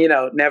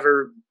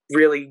 never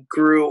really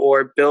grew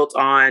or built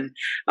on.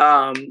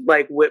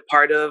 Like, what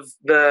part of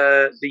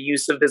the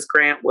use of this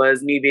grant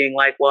was me being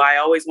like, well, I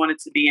always wanted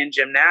to be in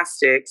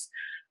gymnastics.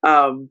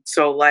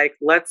 So, like,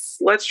 let's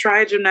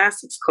try a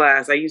gymnastics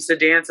class. I used to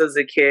dance as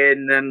a kid,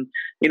 and then,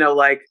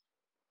 like,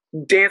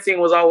 dancing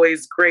was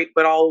always great,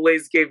 but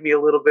always gave me a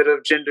little bit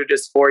of gender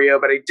dysphoria,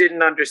 but I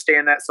didn't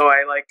understand that. So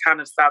I, like, kind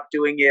of stopped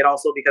doing it,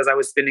 also because I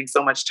was spending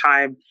so much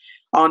time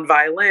on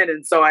violin.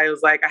 And so I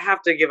was like, I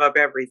have to give up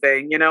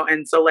everything,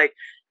 And so, like,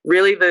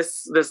 really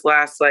this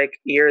last, like,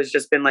 year has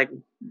just been, like,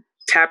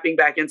 tapping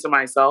back into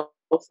myself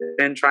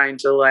and trying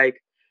to,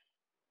 like,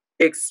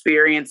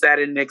 experience that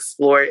and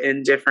explore it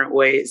in different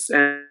ways.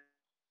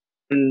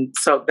 And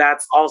so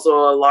that's also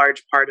a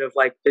large part of,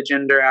 like, the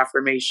gender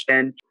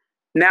affirmation.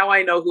 Now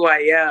I know who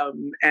I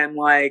am, and,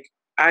 like,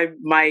 I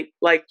might,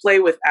 like, play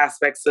with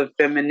aspects of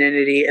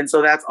femininity. And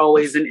so that's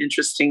always an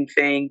interesting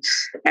thing,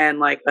 and,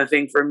 like, a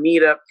thing for me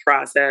to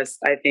process,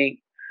 I think.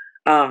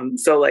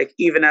 So, like,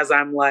 even as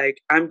I'm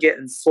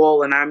getting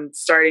swole and I'm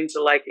starting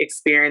to, like,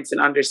 experience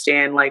and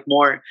understand, like,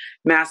 more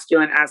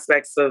masculine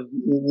aspects of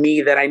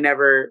me that I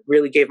never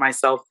really gave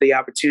myself the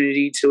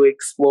opportunity to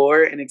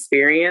explore and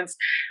experience,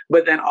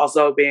 but then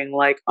also being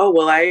like, oh,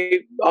 well, I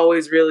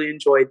always really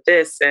enjoyed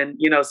this. And,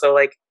 so,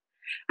 like,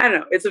 I don't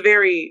know, it's a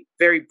very,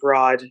 very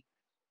broad,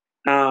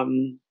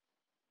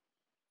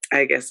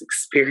 I guess,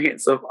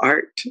 experience of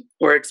art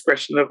or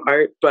expression of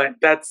art, but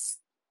that's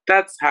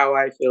how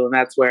I feel, and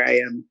that's where I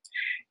am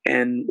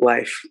in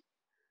life.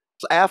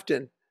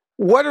 Afton,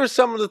 what are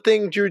some of the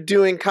things you're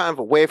doing kind of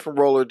away from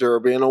roller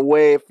derby and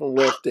away from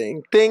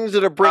lifting? Things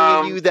that are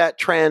bringing you that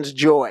trans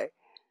joy?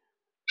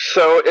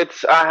 So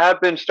I have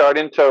been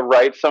starting to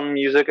write some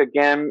music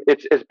again.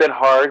 It's been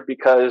hard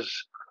because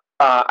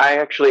I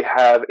actually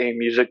have a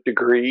music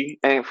degree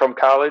from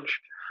college.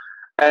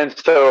 And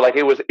so like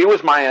it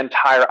was my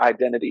entire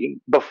identity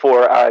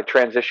before I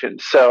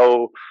transitioned.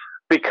 So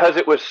because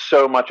it was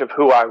so much of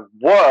who I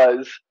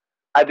was,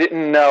 I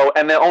didn't know,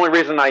 and the only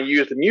reason I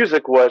used the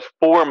music was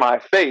for my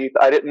faith.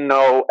 I didn't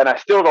know, and I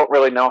still don't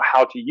really know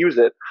how to use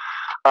it.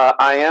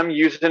 I am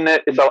using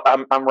it.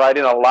 I'm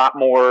writing a lot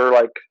more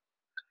like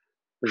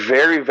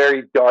very,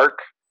 very dark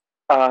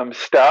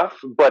stuff,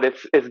 but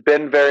it's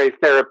been very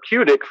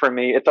therapeutic for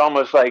me. It's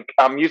almost like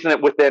I'm using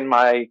it within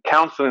my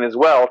counseling as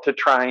well to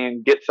try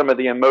and get some of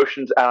the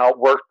emotions out,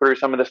 work through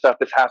some of the stuff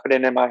that's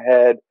happening in my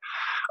head,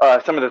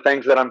 some of the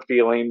things that I'm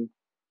feeling.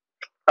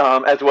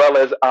 As well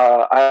as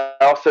I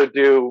also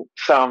do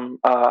some.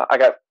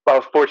 I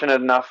was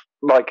fortunate enough,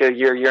 like a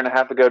year and a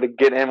half ago, to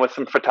get in with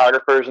some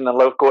photographers in the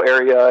local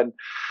area, and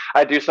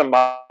I do some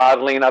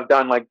modeling. I've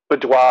done like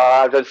boudoir,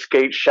 I've done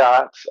skate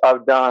shots,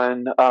 I've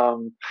done,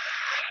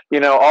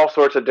 all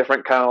sorts of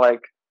different kind of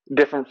like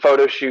different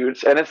photo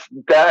shoots, and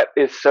that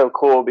is so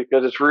cool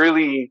because it's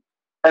really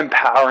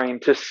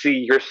empowering to see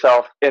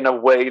yourself in a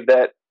way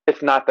that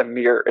it's not the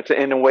mirror. It's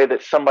in a way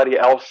that somebody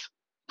else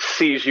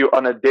sees you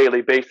on a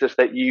daily basis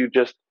that you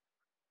just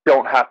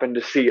don't happen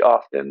to see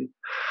often.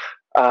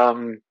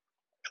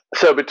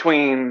 So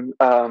between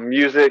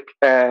music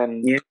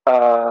and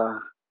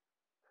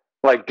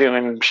like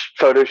doing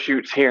photo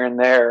shoots here and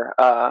there,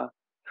 I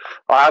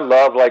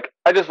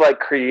just like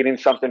creating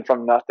something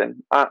from nothing.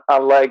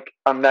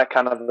 I'm that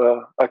kind of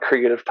a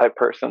creative type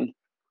person.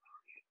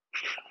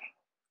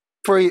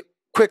 For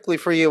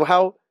you,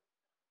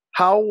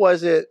 how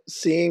was it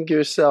seeing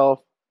yourself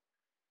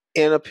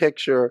in a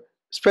picture?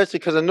 Especially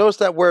because I noticed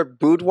that word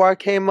boudoir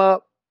came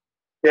up.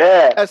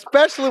 Yeah.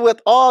 Especially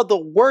with all the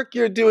work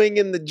you're doing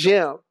in the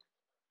gym.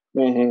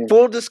 Mm-hmm.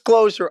 Full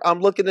disclosure, I'm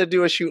looking to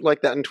do a shoot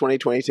like that in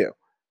 2022.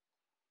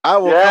 I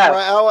will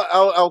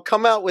I'll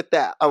come out with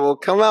that. I will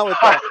come out with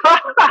that.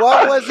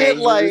 What was it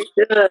like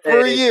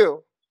for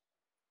you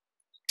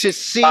to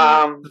see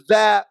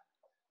that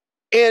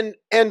and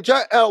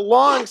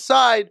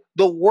alongside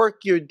the work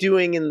you're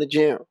doing in the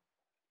gym?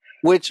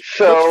 Which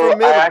so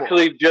I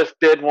actually just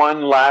did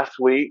one last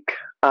week,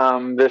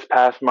 this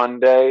past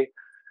Monday,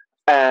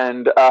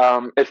 and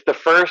it's the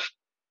first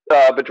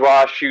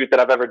boudoir shoot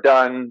that I've ever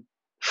done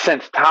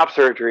since top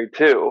surgery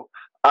too.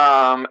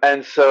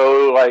 And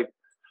so like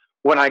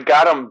when I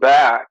got them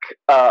back,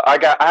 I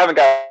haven't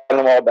gotten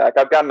them all back.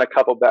 I've gotten a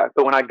couple back,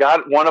 but when I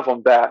got one of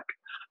them back,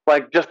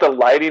 like just the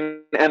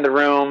lighting in the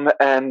room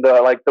and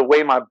like the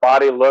way my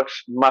body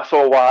looks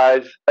muscle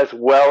wise, as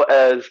well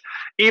as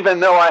even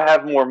though I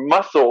have more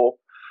muscle,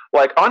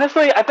 like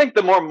honestly, I think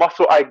the more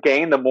muscle I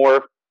gain, the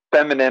more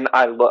feminine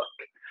I look.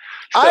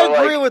 So,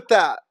 I agree with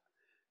that.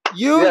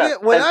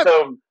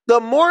 The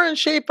more in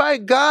shape I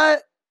got,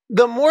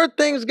 the more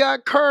things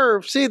got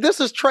curved. See, this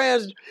is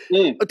trans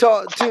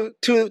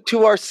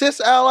to our cis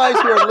allies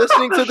who are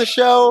listening to the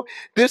show.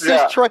 This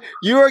is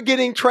you are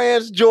getting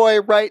trans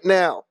joy right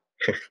now.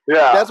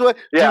 Yeah, that's what.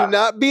 Do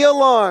not be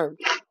alarmed.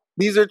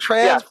 These are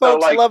trans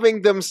folks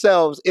loving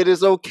themselves. It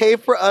is okay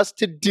for us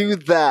to do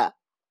that.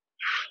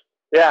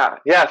 Yeah.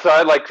 So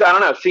I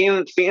don't know,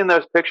 seeing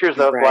those pictures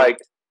of like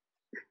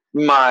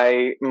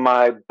my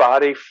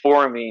body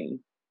forming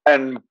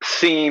and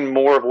seeing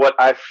more of what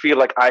I feel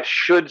like I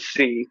should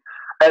see,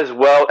 as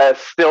well as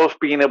still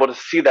being able to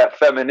see that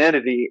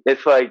femininity.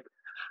 It's like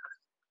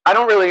I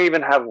don't really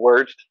even have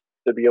words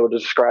to be able to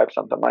describe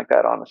something like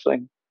that,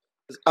 honestly.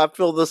 I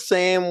feel the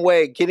same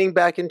way. Getting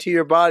back into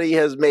your body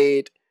has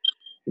made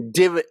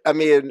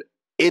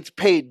it's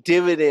paid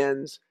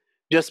dividends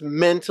just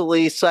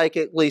mentally,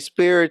 psychically,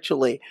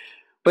 spiritually.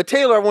 But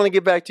Taylor, I want to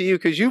get back to you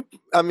because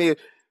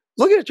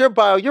look at your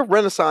bio, you're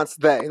Renaissance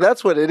today.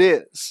 That's what it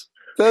is.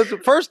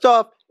 First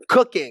off,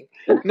 cooking.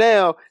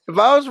 Now, if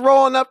I was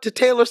rolling up to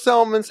Taylor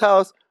Selman's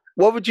house,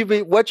 what's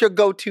your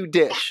go-to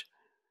dish?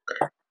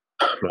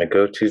 My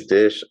go-to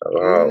dish,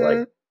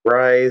 like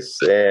rice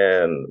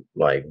and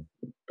like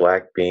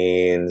black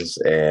beans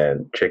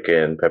and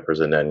chicken,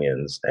 peppers and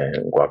onions,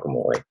 and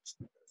guacamole.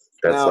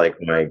 That's like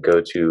my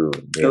go-to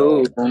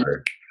meal. I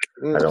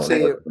don't know.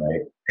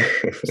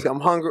 See, I'm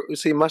hungry.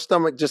 See, my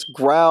stomach just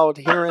growled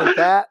hearing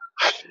that.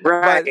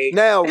 Right. But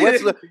now,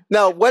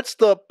 what's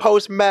the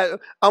post-match?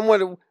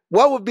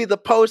 What would be the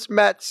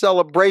post-match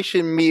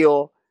celebration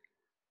meal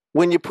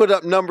when you put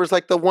up numbers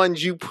like the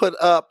ones you put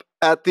up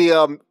at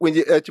the when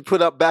you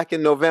put up back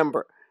in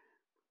November?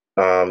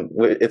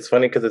 It's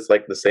funny because it's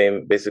like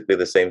basically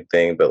the same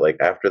thing, but like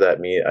after that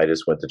meet, I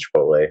just went to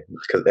Chipotle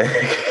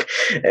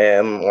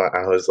and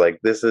I was like,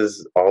 this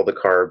is all the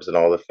carbs and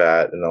all the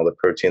fat and all the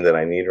protein that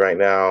I need right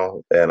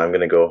now, and I'm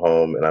gonna go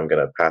home and I'm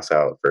gonna pass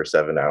out for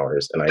 7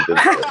 hours, and I did.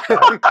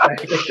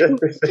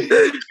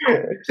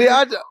 See,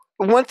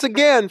 once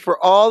again,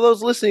 for all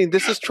those listening,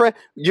 this is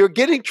you're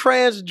getting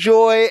trans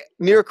joy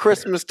near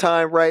Christmas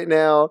time right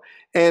now,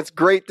 and it's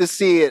great to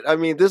see it. I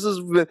mean, this has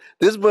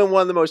been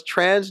one of the most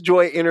trans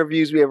joy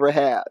interviews we ever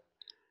had.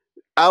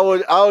 I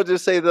would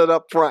just say that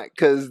up front,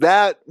 because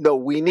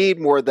we need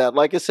more of that.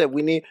 Like I said,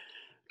 we need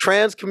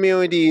trans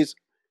communities.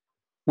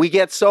 We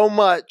get so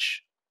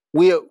much.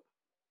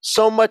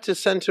 So much is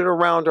centered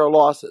around our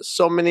losses.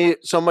 So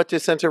much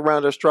is centered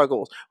around our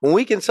struggles. When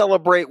we can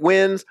celebrate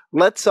wins,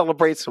 let's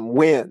celebrate some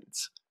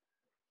wins.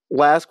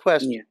 Last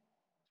question. Yeah.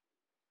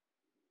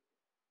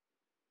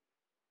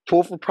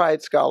 Pool for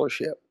Pride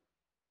scholarship.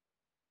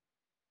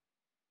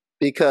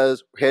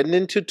 Because heading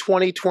into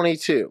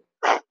 2022,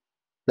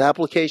 the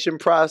application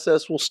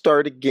process will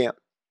start again.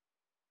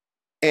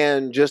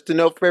 And just to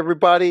note for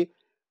everybody,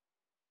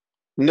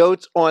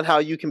 notes on how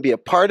you can be a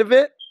part of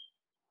it,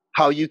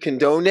 how you can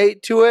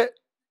donate to it,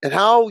 and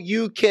how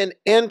you can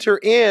enter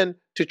in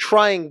to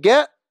try and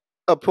get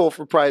a Pool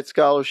for Pride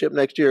scholarship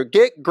next year,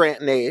 get grant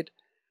and aid,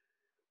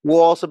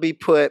 will also be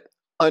put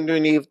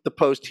underneath the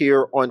post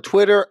here on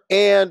Twitter,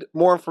 and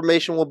more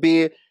information will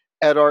be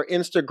at our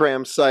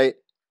Instagram site,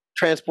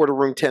 Transporter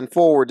Room 10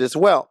 Forward as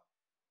well.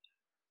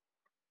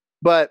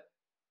 But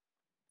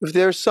if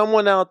there's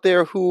someone out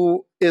there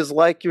who is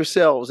like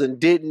yourselves and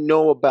didn't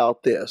know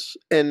about this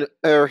and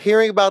are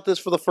hearing about this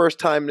for the first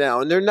time now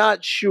and they're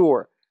not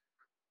sure,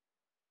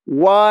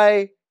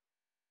 why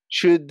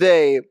should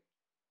they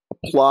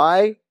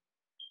apply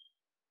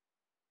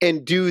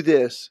and do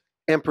this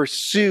and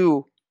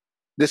pursue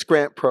this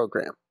grant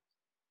program?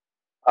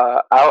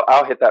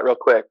 I'll hit that real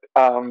quick.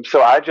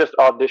 So I just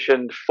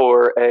auditioned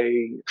for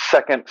a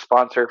second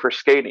sponsor for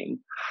skating.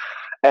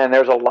 And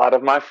there's a lot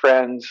of my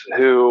friends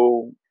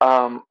who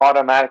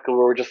automatically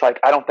were just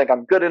like, I don't think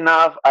I'm good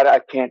enough. I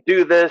can't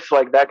do this,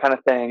 like that kind of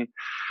thing.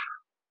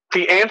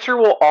 The answer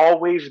will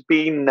always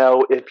be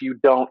no if you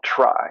don't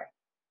try.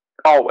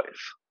 Always.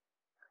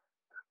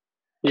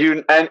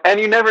 You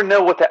never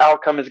know what the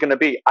outcome is going to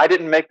be. I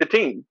didn't make the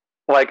team.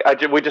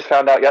 We just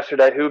found out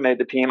yesterday who made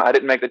the team. I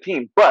didn't make the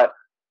team. But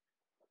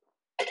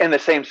in the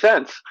same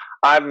sense,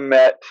 I've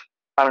met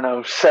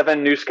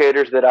 7 new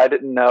skaters that I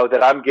didn't know,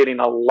 that I'm getting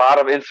a lot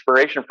of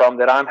inspiration from,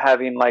 that I'm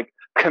having like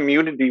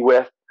community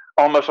with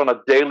almost on a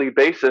daily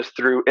basis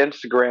through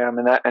Instagram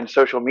and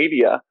social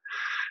media.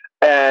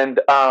 And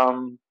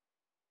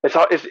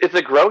it's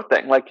a growth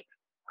thing. Like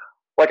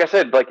I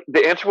said, like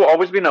the answer will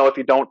always be no if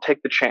you don't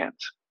take the chance.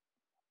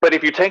 But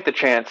if you take the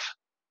chance,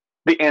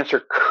 the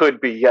answer could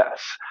be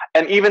yes.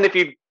 And even if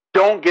you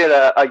don't get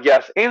a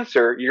yes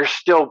answer, you're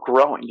still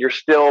growing. You're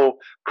still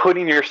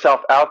putting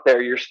yourself out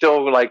there. You're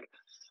still like,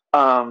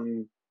 I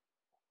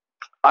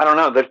don't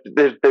know.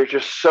 There's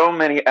just so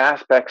many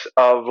aspects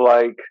of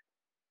like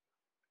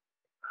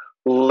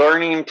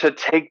learning to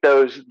take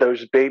those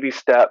baby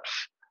steps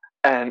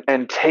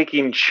and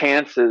taking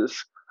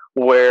chances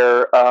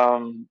where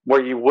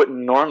you wouldn't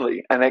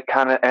normally,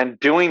 and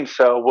doing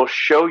so will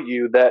show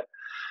you that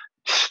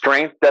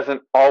strength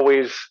doesn't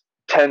always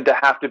tend to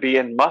have to be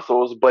in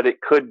muscles, but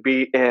it could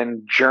be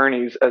in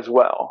journeys as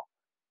well.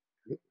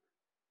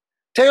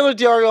 Taylor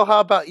Dario, how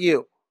about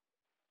you?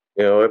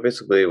 I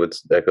basically would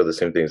echo the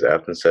same things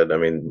Afton said. I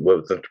mean,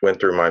 what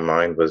went through my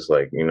mind was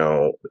like,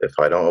 if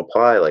I don't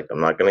apply, like I'm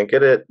not going to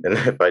get it. And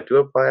if I do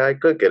apply, I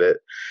could get it.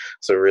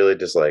 So really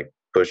just like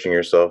pushing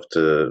yourself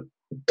to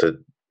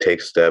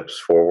take steps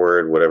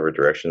forward, whatever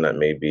direction that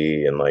may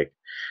be. And like,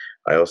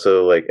 I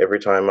also like every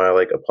time I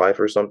like apply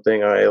for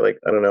something, I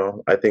don't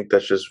know. I think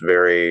that's just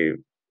very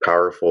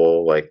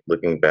powerful, like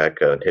looking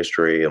back at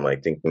history and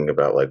like thinking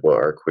about like what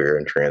our queer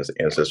and trans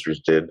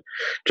ancestors did,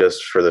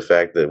 just for the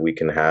fact that we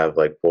can have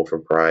like Pool for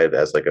Pride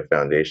as like a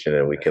foundation,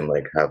 and we can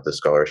like have the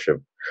scholarship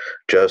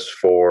just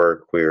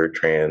for queer,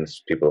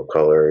 trans people of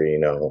color.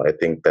 I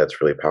think that's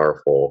really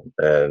powerful.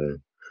 And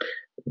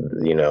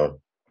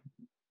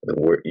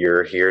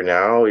you're here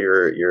now,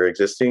 you're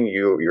existing,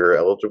 you're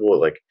eligible,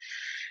 like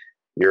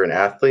you're an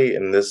athlete,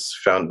 and this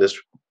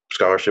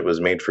scholarship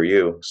was made for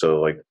you. So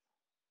like,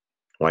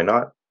 why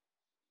not?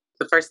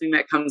 The first thing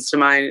that comes to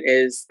mind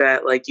is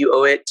that like you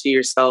owe it to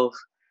yourself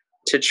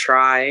to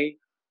try,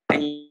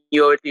 and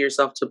you owe it to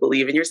yourself to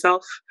believe in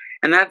yourself.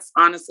 And that's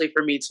honestly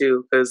for me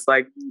too, because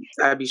like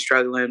I'd be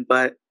struggling,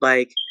 but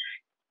like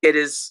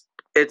it's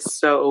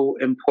so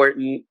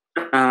important.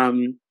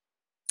 And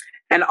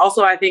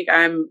also I think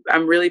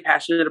I'm really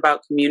passionate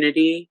about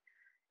community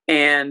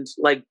and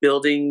like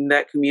building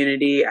that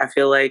community. I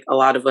feel like a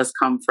lot of us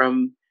come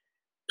from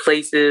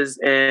places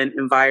and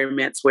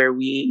environments where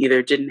we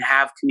either didn't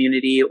have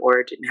community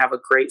or didn't have a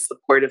great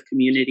supportive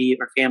community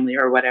or family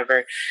or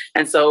whatever.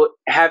 And so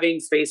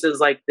having spaces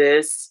like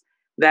this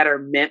that are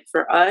meant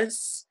for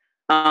us,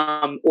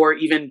 or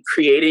even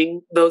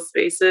creating those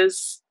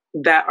spaces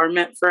that are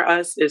meant for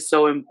us is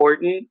so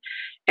important.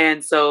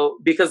 And so,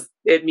 because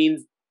it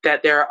means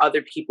that there are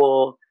other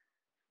people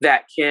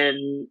that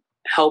can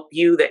help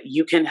you, that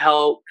you can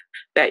help,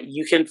 that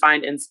you can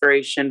find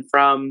inspiration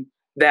from,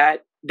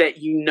 that that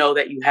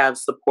you have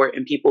support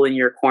and people in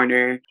your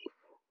corner.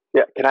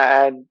 Yeah, can I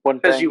add one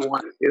thing? Because you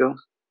want to.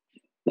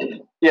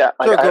 Yeah,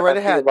 like Sure, go right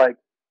ahead.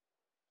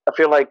 I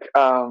feel like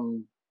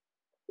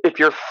if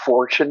you're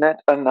fortunate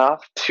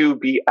enough to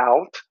be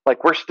out,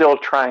 like we're still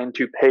trying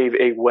to pave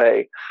a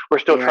way. We're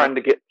still trying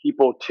to get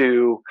people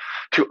to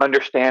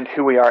understand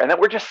who we are, and that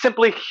we're just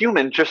simply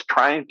human, just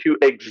trying to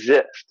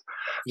exist.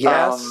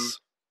 Yes.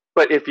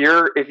 But if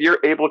you're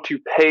able to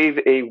pave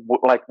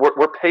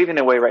we're paving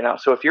a way right now.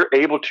 So if you're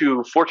able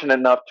to fortunate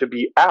enough to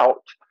be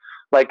out,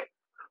 like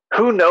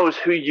who knows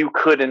who you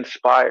could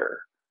inspire?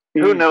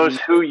 Who knows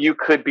who you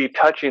could be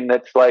touching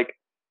that's like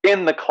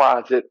in the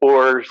closet,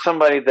 or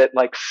somebody that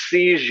like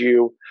sees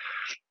you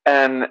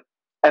and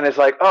is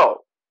like, oh,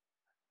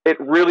 it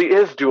really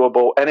is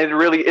doable, and it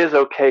really is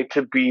okay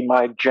to be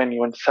my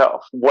genuine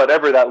self,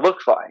 whatever that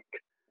looks like.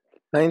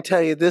 I can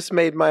tell you, this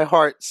made my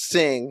heart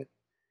sing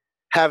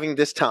having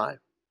this time.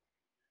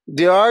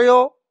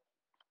 Diario,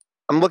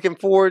 I'm looking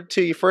forward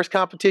to your first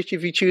competition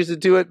if you choose to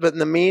do it. But in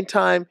the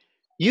meantime,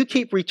 you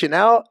keep reaching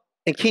out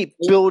and keep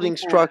building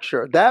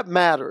structure. That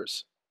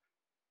matters.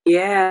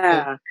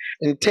 Yeah.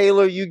 And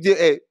Taylor, you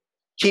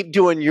keep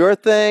doing your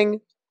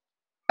thing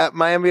at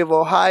Miami of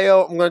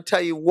Ohio. I'm going to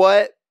tell you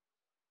what,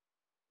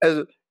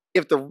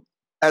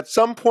 at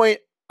some point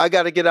I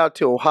got to get out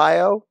to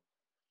Ohio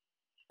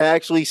and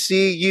actually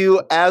see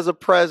you as a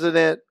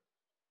president,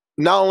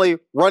 not only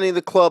running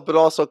the club but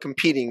also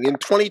competing. In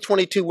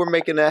 2022, we're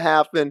making that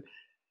happen.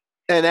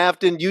 And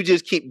Afton, you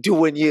just keep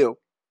doing you.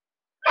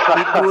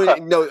 Keep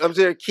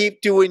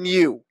doing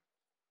you.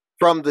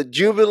 From the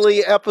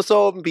Jubilee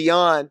episode and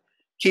beyond,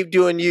 keep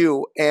doing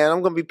you. And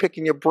I'm going to be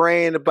picking your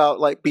brain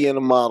about like being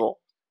a model.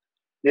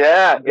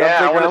 Yeah,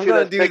 I want to see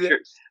those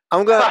pictures. I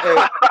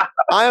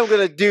am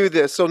going to do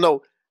this. So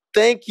no,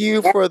 thank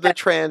you for the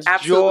trans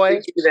joy.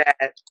 Do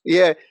that.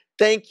 Yeah,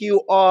 thank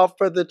you all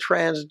for the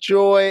trans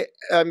joy.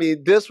 I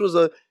mean, this was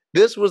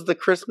the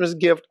Christmas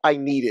gift I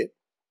needed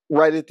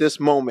right at this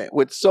moment,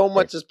 with so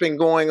much that's been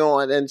going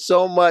on and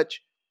so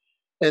much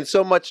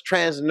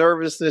trans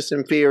nervousness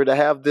and fear. To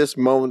have this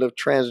moment of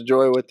trans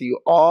joy with you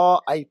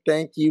all, I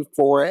thank you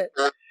for it.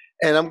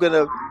 And I'm going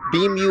to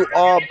beam you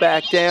all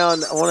back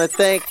down. I want to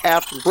thank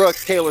Afton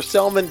Brooks, Taylor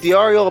Selman,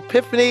 Diario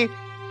Epiphany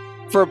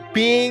for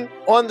being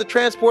on the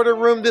Transporter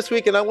Room this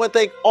week. And I want to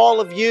thank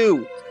all of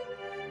you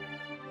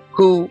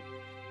who,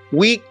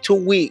 week to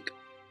week,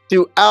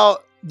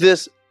 throughout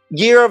this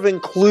year of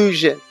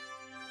inclusion,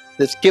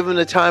 that's given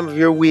the time of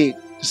your week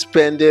to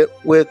spend it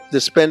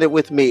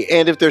with me.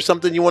 And if there's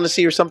something you want to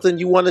see or something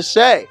you want to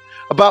say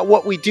about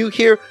what we do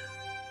here,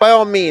 by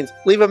all means,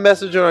 leave a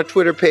message on our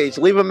Twitter page,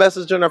 leave a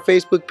message on our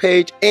Facebook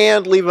page,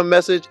 and leave a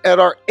message at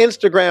our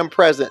Instagram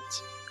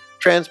presence,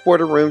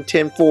 Transporter Room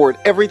 10 Forward.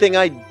 Everything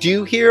I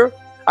do here,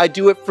 I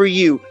do it for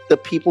you, the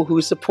people who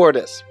support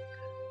us.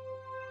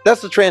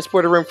 That's the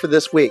Transporter Room for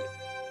this week.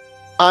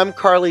 I'm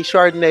Carly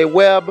Chardonnay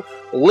Webb.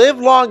 Live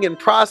long and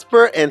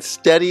prosper, and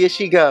steady as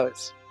she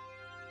goes.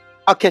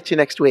 I'll catch you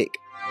next week.